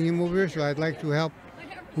want to bring him over here. So I'd like to help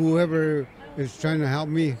whoever is trying to help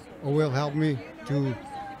me or will help me to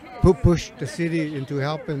push the city into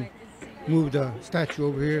helping move the statue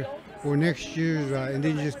over here for next year's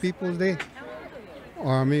Indigenous Peoples Day,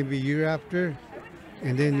 or maybe year after,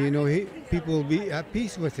 and then people will be at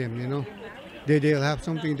peace with him. They'll have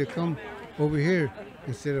something to come over here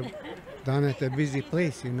instead of down at the busy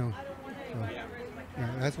place. So,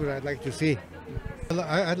 that's what I'd like to see.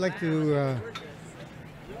 I'd like to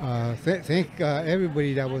thank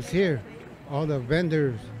everybody that was here, all the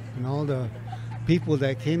vendors and all the people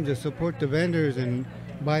that came to support the vendors and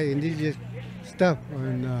buy Indigenous stuff,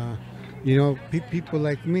 and people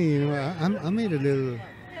like me. I made a little,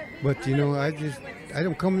 but I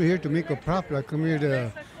don't come here to make a profit. I come here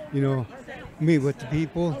to meet with the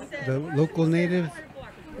people, the local natives,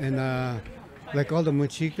 and like all the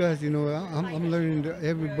Machicas. I'm learning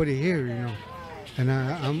everybody here. And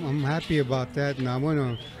I'm happy about that, and I want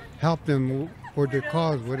to help them for their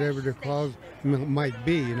cause, whatever their cause might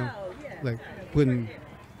be. Like putting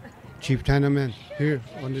Chief Teneman here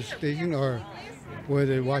on the station, or whether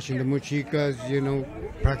they're watching the Machicas,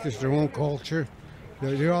 practice their own culture.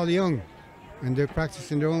 They're all young, and they're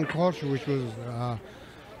practicing their own culture, which was,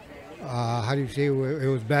 how do you say, it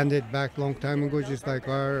was banned back a long time ago, just like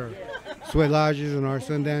our sweat lodges and our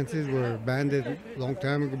sun dances were banned a long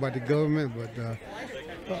time ago by the government. But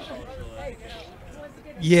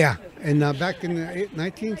yeah, and back in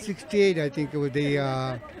 1968, I think it was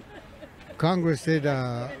the Congress said,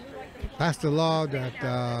 passed a law that,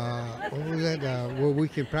 what was that, where we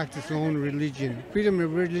can practice our own religion, Freedom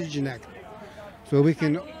of Religion Act. So we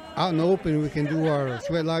can, out in the open, we can do our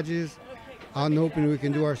sweat lodges, out in the open, we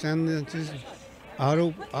can do our sun dances, out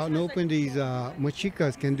in the open, these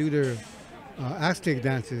Machicas can do their Aztec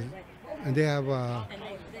dances, and they have,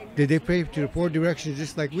 they pray to the four directions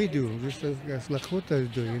just like we do, just as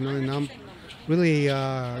Lakotas do, and I'm really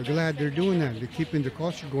glad they're doing that, they're keeping the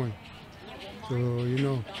culture going.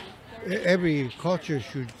 So, every culture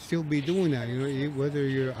should still be doing that, whether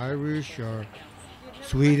you're Irish or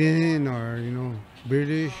Sweden or,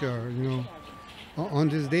 British or, on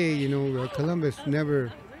this day, Columbus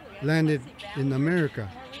never landed in America.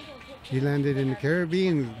 He landed in the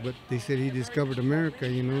Caribbean, but they said he discovered America,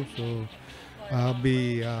 so I'll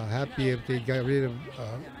be happy if they got rid of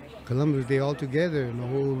Columbus Day altogether in the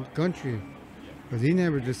whole country, because he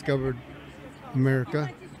never discovered America.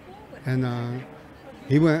 And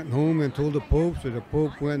he went home and told the Pope, so the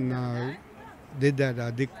Pope went and did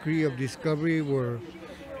that decree of discovery where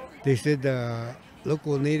they said the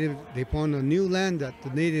local natives, they found a new land that the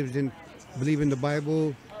natives didn't believe in the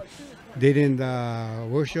Bible, they didn't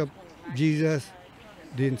worship Jesus,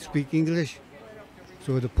 didn't speak English.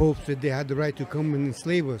 So the Pope said they had the right to come and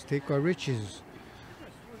enslave us, take our riches.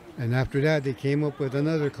 And after that, they came up with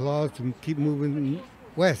another clause to keep moving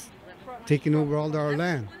west, taking over all our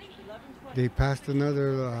land. They passed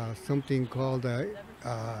another something called,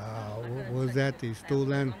 what was that? They stole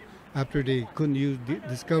land after they couldn't use the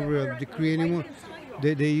discovery of decree anymore.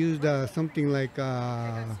 They used something like,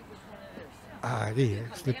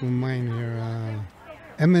 slip my mind here,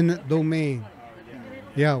 eminent domain.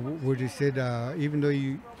 Yeah, where they said even though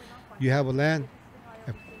you have a land,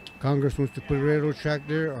 if Congress wants to put a railroad track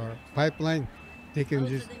there or pipeline, they can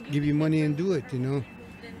just give you money and do it, you know.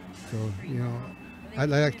 So, you know, I'd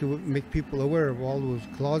like to make people aware of all those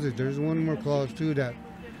clauses. There's one more clause too that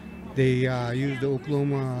they used the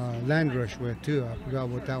Oklahoma land rush with too. I forgot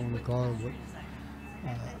what that one was called.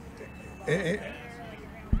 But,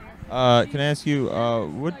 can I ask you,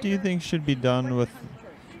 what do you think should be done with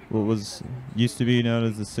what was used to be known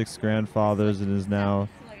as the Six Grandfathers and is now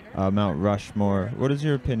Mount Rushmore? What is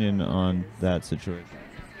your opinion on that situation?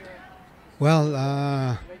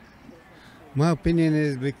 Well, my opinion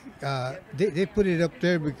is they put it up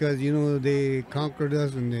there because, you know, they conquered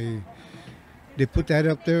us and they put that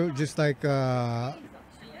up there just like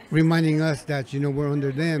reminding us that, you know, we're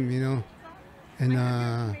under them, you know.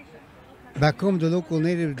 And back home, the local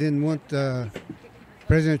natives didn't want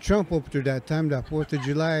President Trump up to that time, that 4th of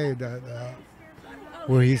July, that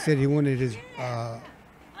where he said he wanted his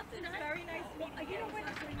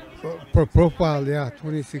profile,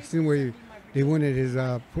 2016, where they wanted his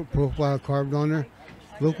profile carved on her.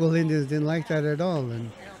 Local Indians didn't like that at all,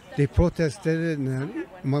 and they protested it, and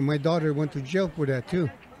my daughter went to jail for that too.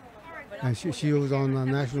 And she was on a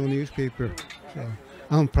national newspaper. So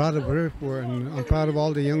I'm proud of her for it, and I'm proud of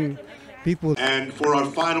all the young people. And for our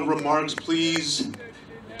final remarks, please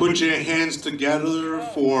put your hands together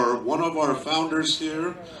for one of our founders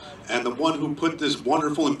here and the one who put this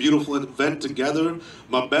wonderful and beautiful event together,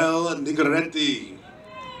 Mabel Nigaretti.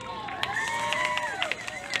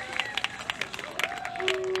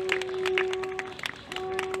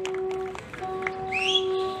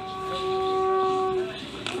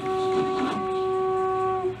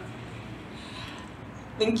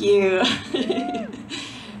 Thank you,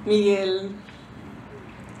 Miguel.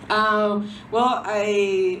 Well,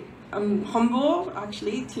 I'm humble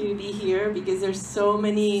actually to be here because there's so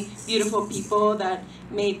many beautiful people that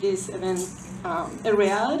made this event a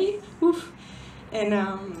reality. Oof.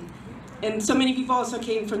 And so many people also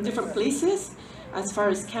came from different places, as far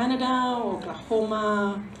as Canada,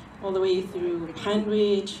 Oklahoma, all the way through Pine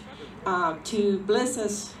Ridge, to bless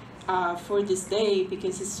us for this day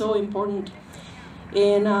because it's so important.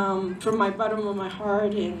 And from my bottom of my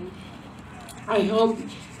heart, and I hope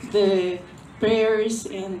the prayers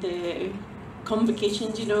and the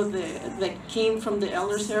convocations, you know, that came from the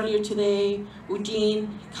elders earlier today,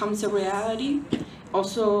 Eugene, comes a reality.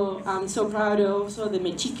 Also, I'm so proud of also the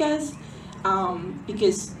Mexicas,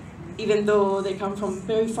 because even though they come from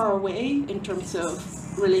very far away in terms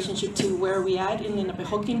of relationship to where we at in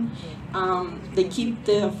Napehokin, they keep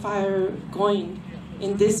the fire going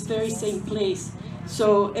in this very same place.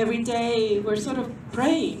 So every day we're sort of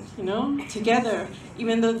praying, you know, together,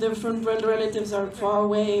 even though different relatives are far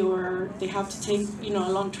away or they have to take, you know,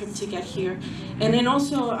 a long trip to get here. And then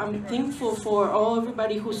also I'm thankful for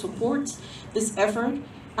everybody who supports this effort.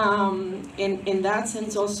 In that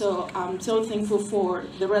sense also, I'm so thankful for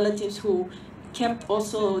the relatives who kept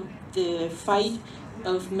also the fight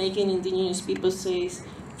of making Indigenous people safe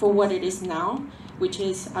for what it is now, which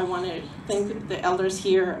is, I want to thank the elders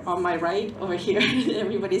here on my right, over here,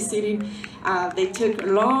 everybody's sitting. They took a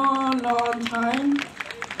long, long time.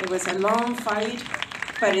 It was a long fight,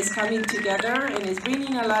 but it's coming together and it's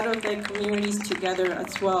bringing a lot of the communities together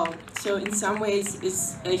as well. So in some ways,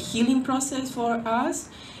 it's a healing process for us.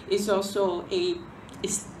 It's also a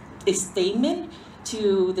statement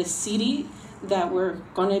to the city that we're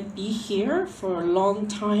gonna be here for a long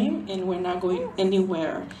time and we're not going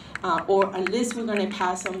anywhere. Or at least we're gonna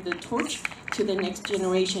pass on the torch to the next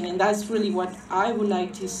generation. And that's really what I would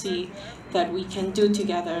like to see that we can do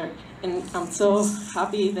together. And I'm so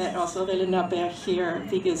happy that also the Lenape are here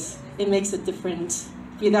because it makes a difference.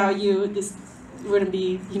 Without you, this wouldn't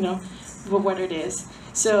be, you know, what it is.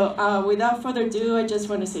 So without further ado, I just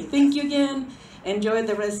wanna say thank you again. Enjoy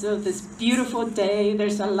the rest of this beautiful day.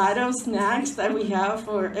 There's a lot of snacks that we have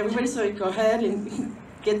for everybody, so go ahead and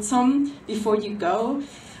get some before you go.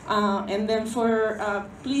 And then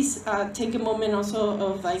please take a moment also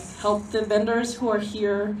of help the vendors who are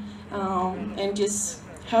here and just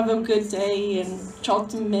have a good day and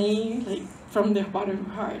Charlton May from the bottom of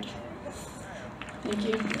my heart. Thank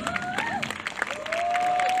you.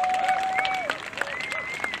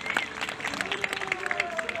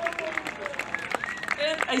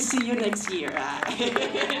 I see you next year.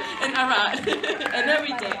 And around. And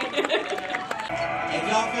every day. If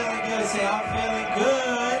y'all feeling good, say I'm feeling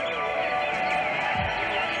good.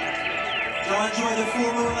 Y'all enjoy the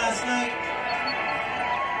full moon last night?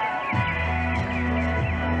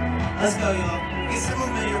 Let's go, y'all. Get some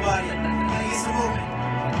movement in your body. Gotta get some movement.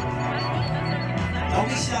 Don't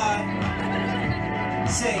be shy.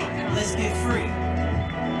 Say, let's get free.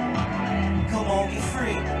 Come on, get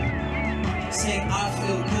free. Say, I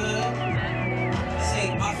feel good. Say,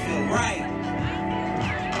 I feel right.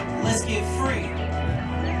 Let's get free.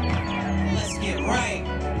 Let's get right.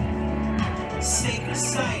 Sacred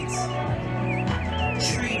sites.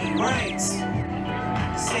 Treaty rights.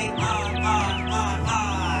 Say, I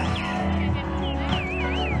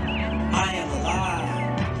am alive.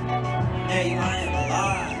 Hey, I am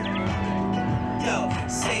alive. Yo,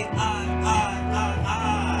 say I am alive.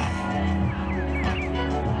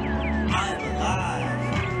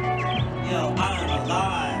 Yo, I am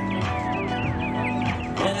alive.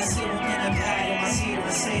 When I sit on a pad in my seat of a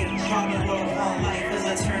sage, dropping roll on life as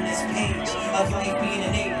I turn this page of life being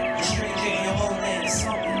an alien, a stranger in your own land is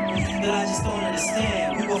something that I just don't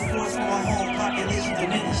understand. We were forced from our home, population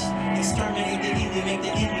diminished. Exterminate the Indian, make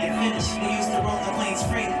the Indian finish. We used to roam the plains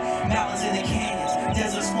freely, mountains in the canyons,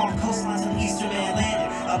 desert swamp coastlines of the eastern man landed.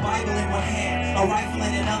 A Bible in one hand, a rifle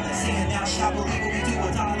in another, saying thou shalt believe what we do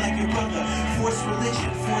or die like your brother. Forced religion,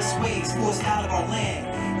 forced ways, forced out of our land.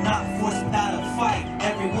 Not forced without a fight,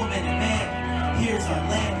 every woman and man. Here's our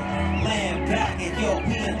land, land back, and yo,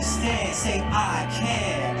 we understand. Say I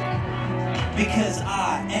can, because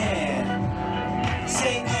I am.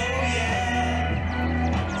 Say oh yeah.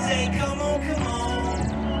 Say come on, come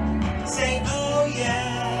on. Say oh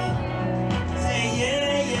yeah. Say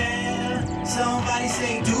yeah, yeah. Somebody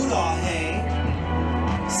say doodah hey.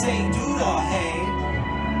 Say doodah hey.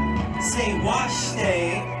 Say wash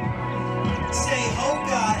stay. Say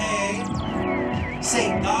hoka hey.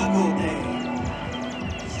 Say doggle day.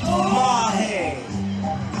 Mahe.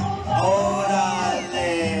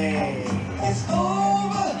 Orale. It's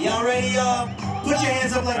over. Y'all ready, y'all? Put your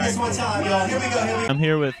hands up like this one time, y'all. Here we go, here we go. I'm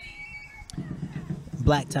here with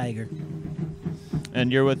Black Tiger.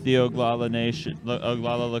 And you're with the Oglala Nation,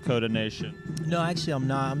 Oglala Lakota Nation. No, actually, I'm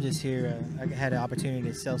not. I'm just here. I had an opportunity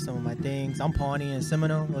to sell some of my things. I'm Pawnee and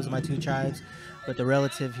Seminole. Those are my two tribes. But the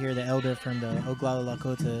relative here, the elder from the Oglala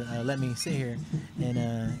Lakota, let me sit here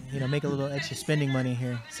and make a little extra spending money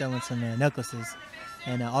here, selling some necklaces.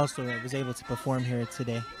 And also was able to perform here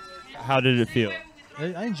today. How did it feel?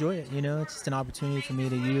 I enjoy it. It's just an opportunity for me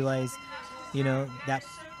to utilize, that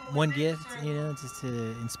one gift, just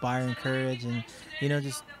to inspire, encourage, and,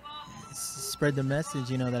 just spread the message,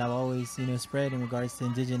 that I've always, spread in regards to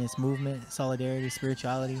Indigenous movement, solidarity,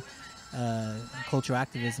 spirituality, cultural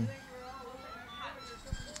activism.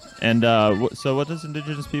 And so what does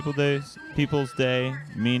Indigenous Peoples Day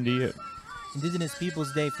mean to you? Indigenous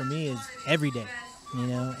Peoples Day for me is every day,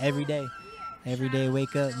 every day. Every day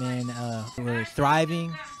wake up, man, we're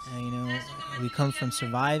thriving, we come from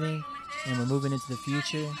surviving, and we're moving into the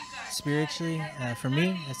future spiritually. For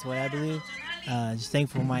me, that's the way I believe. Just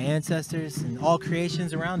thankful for my ancestors and all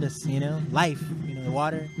creations around us, life, the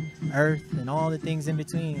water, earth, and all the things in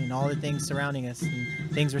between, and all the things surrounding us,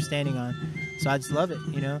 and things we're standing on. So I just love it,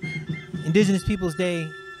 Indigenous Peoples Day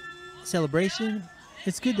celebration.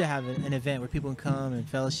 It's good to have an event where people can come and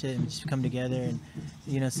fellowship and just come together and,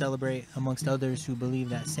 celebrate amongst others who believe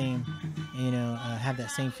that same, have that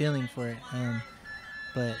same feeling for it.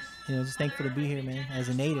 But, just thankful to be here, man, as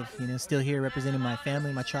a native, still here representing my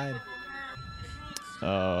family, my tribe.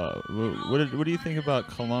 What do you think about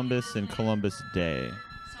Columbus and Columbus Day?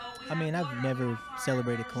 I mean, I've never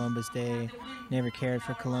celebrated Columbus Day, never cared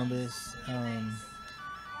for Columbus.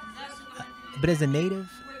 But as a native,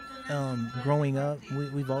 growing up,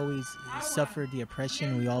 we've always suffered the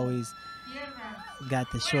oppression. We always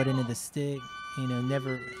got the short end of the stick,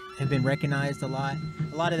 never have been recognized a lot.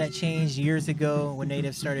 A lot of that changed years ago when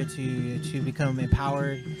natives started to become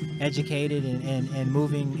empowered, educated, and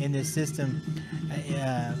moving in this system,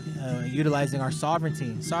 utilizing our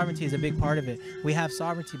sovereignty. Sovereignty is a big part of it. We have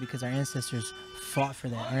sovereignty because our ancestors fought for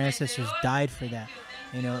that. Our ancestors died for that.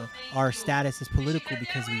 Our status is political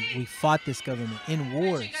because we fought this government in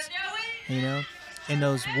wars, And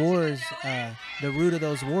those wars, the root of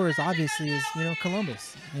those wars obviously is,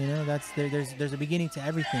 Columbus. That's there's a beginning to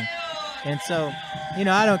everything. And so,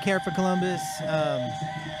 I don't care for Columbus.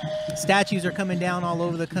 Statues are coming down all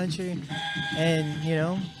over the country, and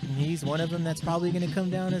he's one of them that's probably going to come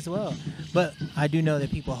down as well. But I do know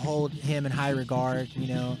that people hold him in high regard.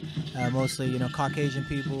 Mostly Caucasian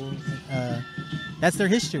people. That's their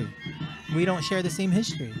history. we don't share the same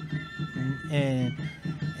history, and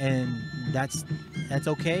that's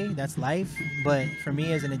okay. That's life. But for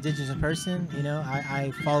me, as an indigenous person, you know,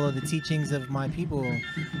 I follow the teachings of my people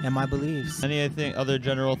and my beliefs. Any other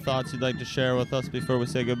general thoughts you'd like to share with us before we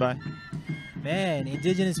say goodbye? Man,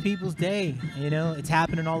 Indigenous Peoples Day, you know, it's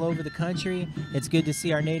happening all over the country. It's good to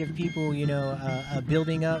see our Native people, you know,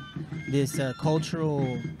 building up this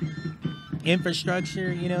cultural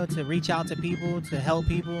infrastructure, you know, to reach out to people, to help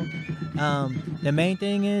people. The main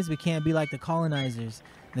thing is we can't be like the colonizers.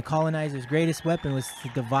 The colonizers' greatest weapon was to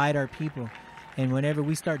divide our people. And whenever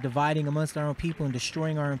we start dividing amongst our own people and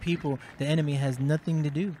destroying our own people, the enemy has nothing to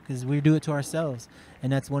do because we do it to ourselves. And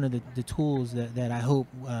that's one of the tools that I hope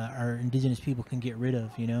our indigenous people can get rid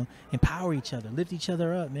of, you know. Empower each other, lift each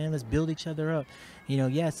other up, man. Let's build each other up. You know,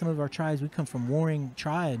 yeah, some of our tribes, we come from warring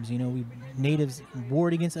tribes, you know. We natives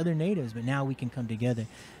warred against other natives, but now we can come together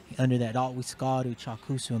under that Altwiskadu,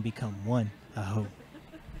 Chakusu, and become one, I hope.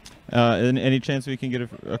 Any chance we can get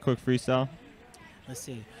a quick freestyle? Let's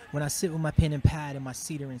see. When I sit with my pen and pad and my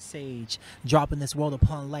cedar and sage, dropping this world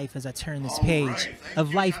upon life as I turn this page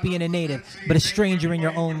of life being a native, but a stranger in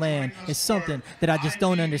your own land is something that I just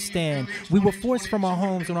don't understand. We were forced from our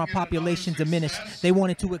homes when our population diminished. They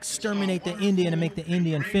wanted to exterminate the Indian and make the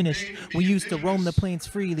Indian finished. We used to roam the plains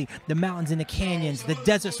freely, the mountains and the canyons, the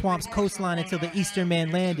desert swamps, coastline until the eastern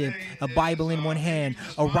man landed. A Bible in one hand,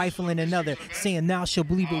 a rifle in another, saying thou shalt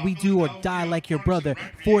believe what we do or die like your brother.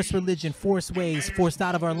 Forced religion, forced ways, forced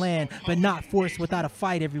out of our land, but not forced without a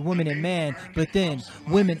fight, every woman and man. But then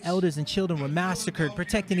women, elders, and children were massacred,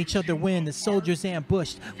 protecting each other when the soldiers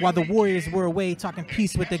ambushed, while the warriors were away talking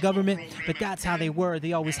peace with the government. But that's how they were.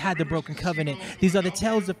 They always had the broken covenant. These are the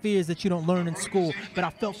tales of fears that you don't learn in school, but I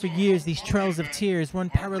felt for years these trails of tears run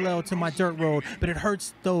parallel to my dirt road. But it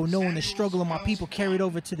hurts though, knowing the struggle of my people carried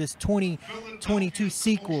over to this 2022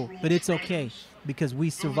 sequel. But it's okay, because we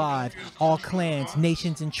survived, all clans,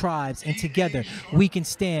 nations, and tribes, and together we can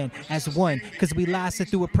stand as one, because we lasted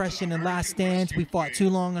through oppression and last stands. We fought too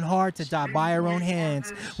long and hard to die by our own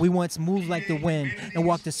hands. We once moved like the wind and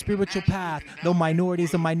walked a spiritual path. Though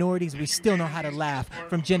minorities are minorities, we still know how to laugh.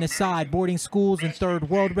 From genocide, boarding schools, and third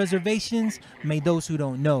world reservations, may those who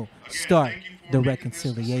don't know start the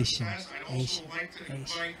reconciliation.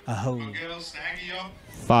 Aho.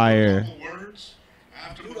 Fire.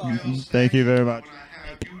 Thank you very much.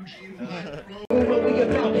 Take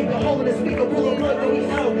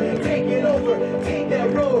it over, take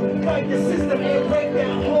that road, fight the system and break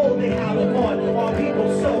that hole they have upon our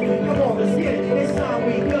people's soul. Come on, let's get it, it's time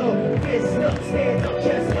we go. Fist up, stand up,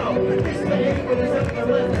 chest out. This for anyone who's up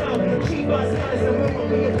and left out. Cheap us, guys, the movement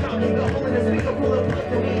we adopt. The hole in the speaker, pull up,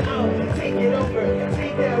 let we out. Take it over,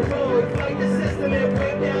 take that road, fight the system and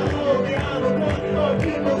break that hole they have upon our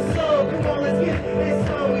people's soul. Come on, let's get it, it's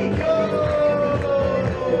time we go.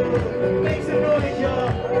 Make some noise, y'all.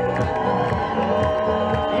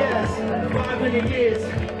 Yes, 500 years.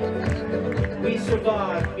 We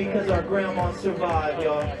survived because our grandma survived,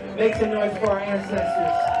 y'all. Make some noise for our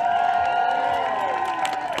ancestors.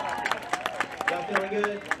 Y'all feeling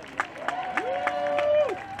good?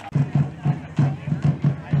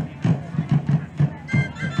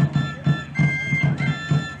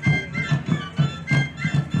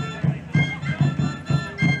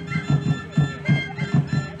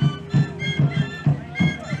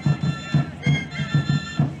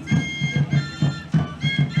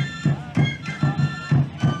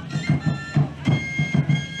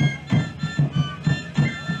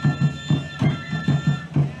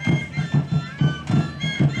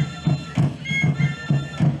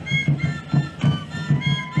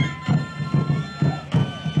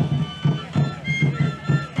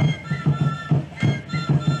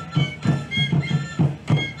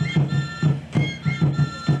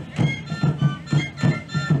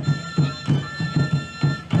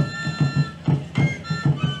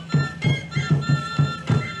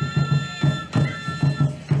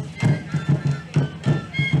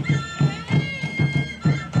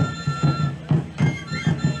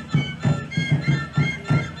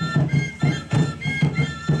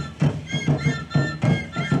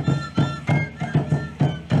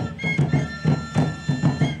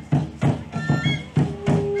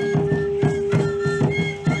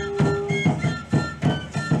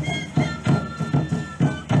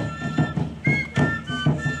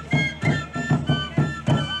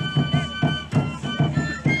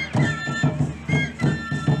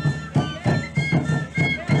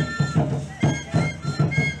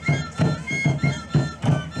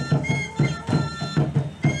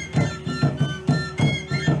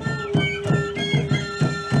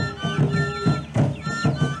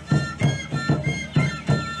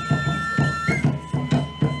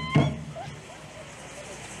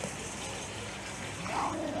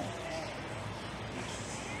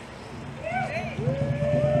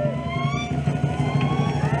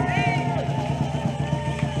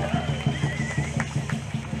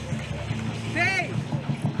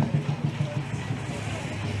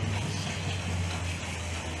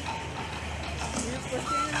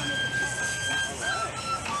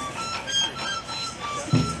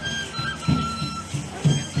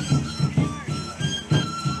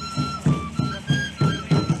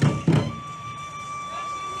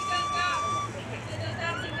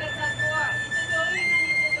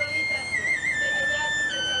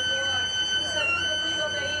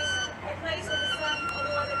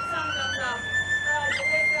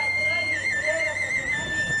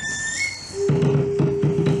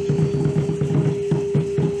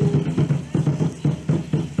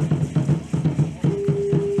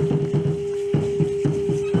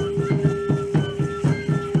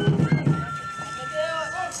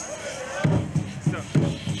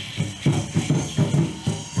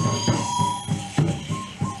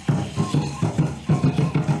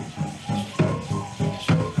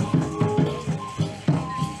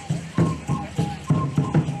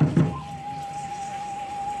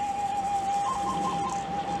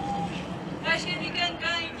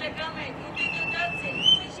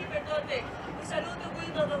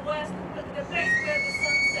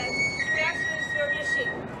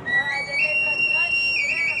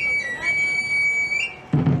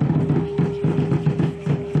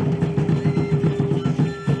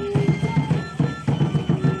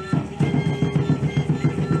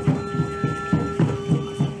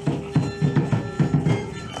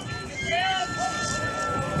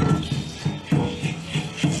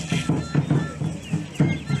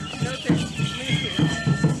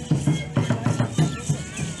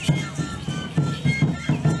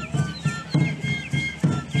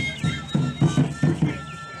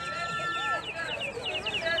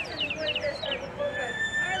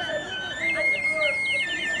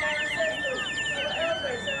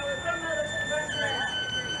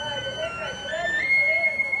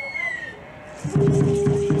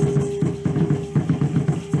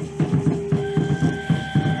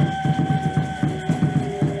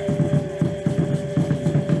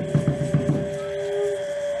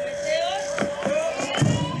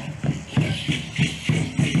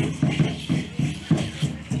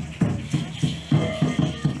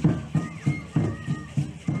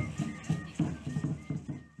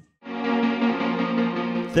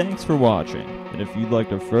 Thanks for watching, and if you'd like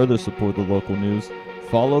to further support the local news,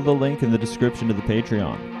 follow the link in the description to the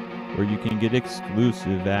Patreon, where you can get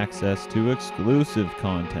exclusive access to exclusive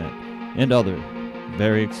content and other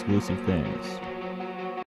very exclusive things.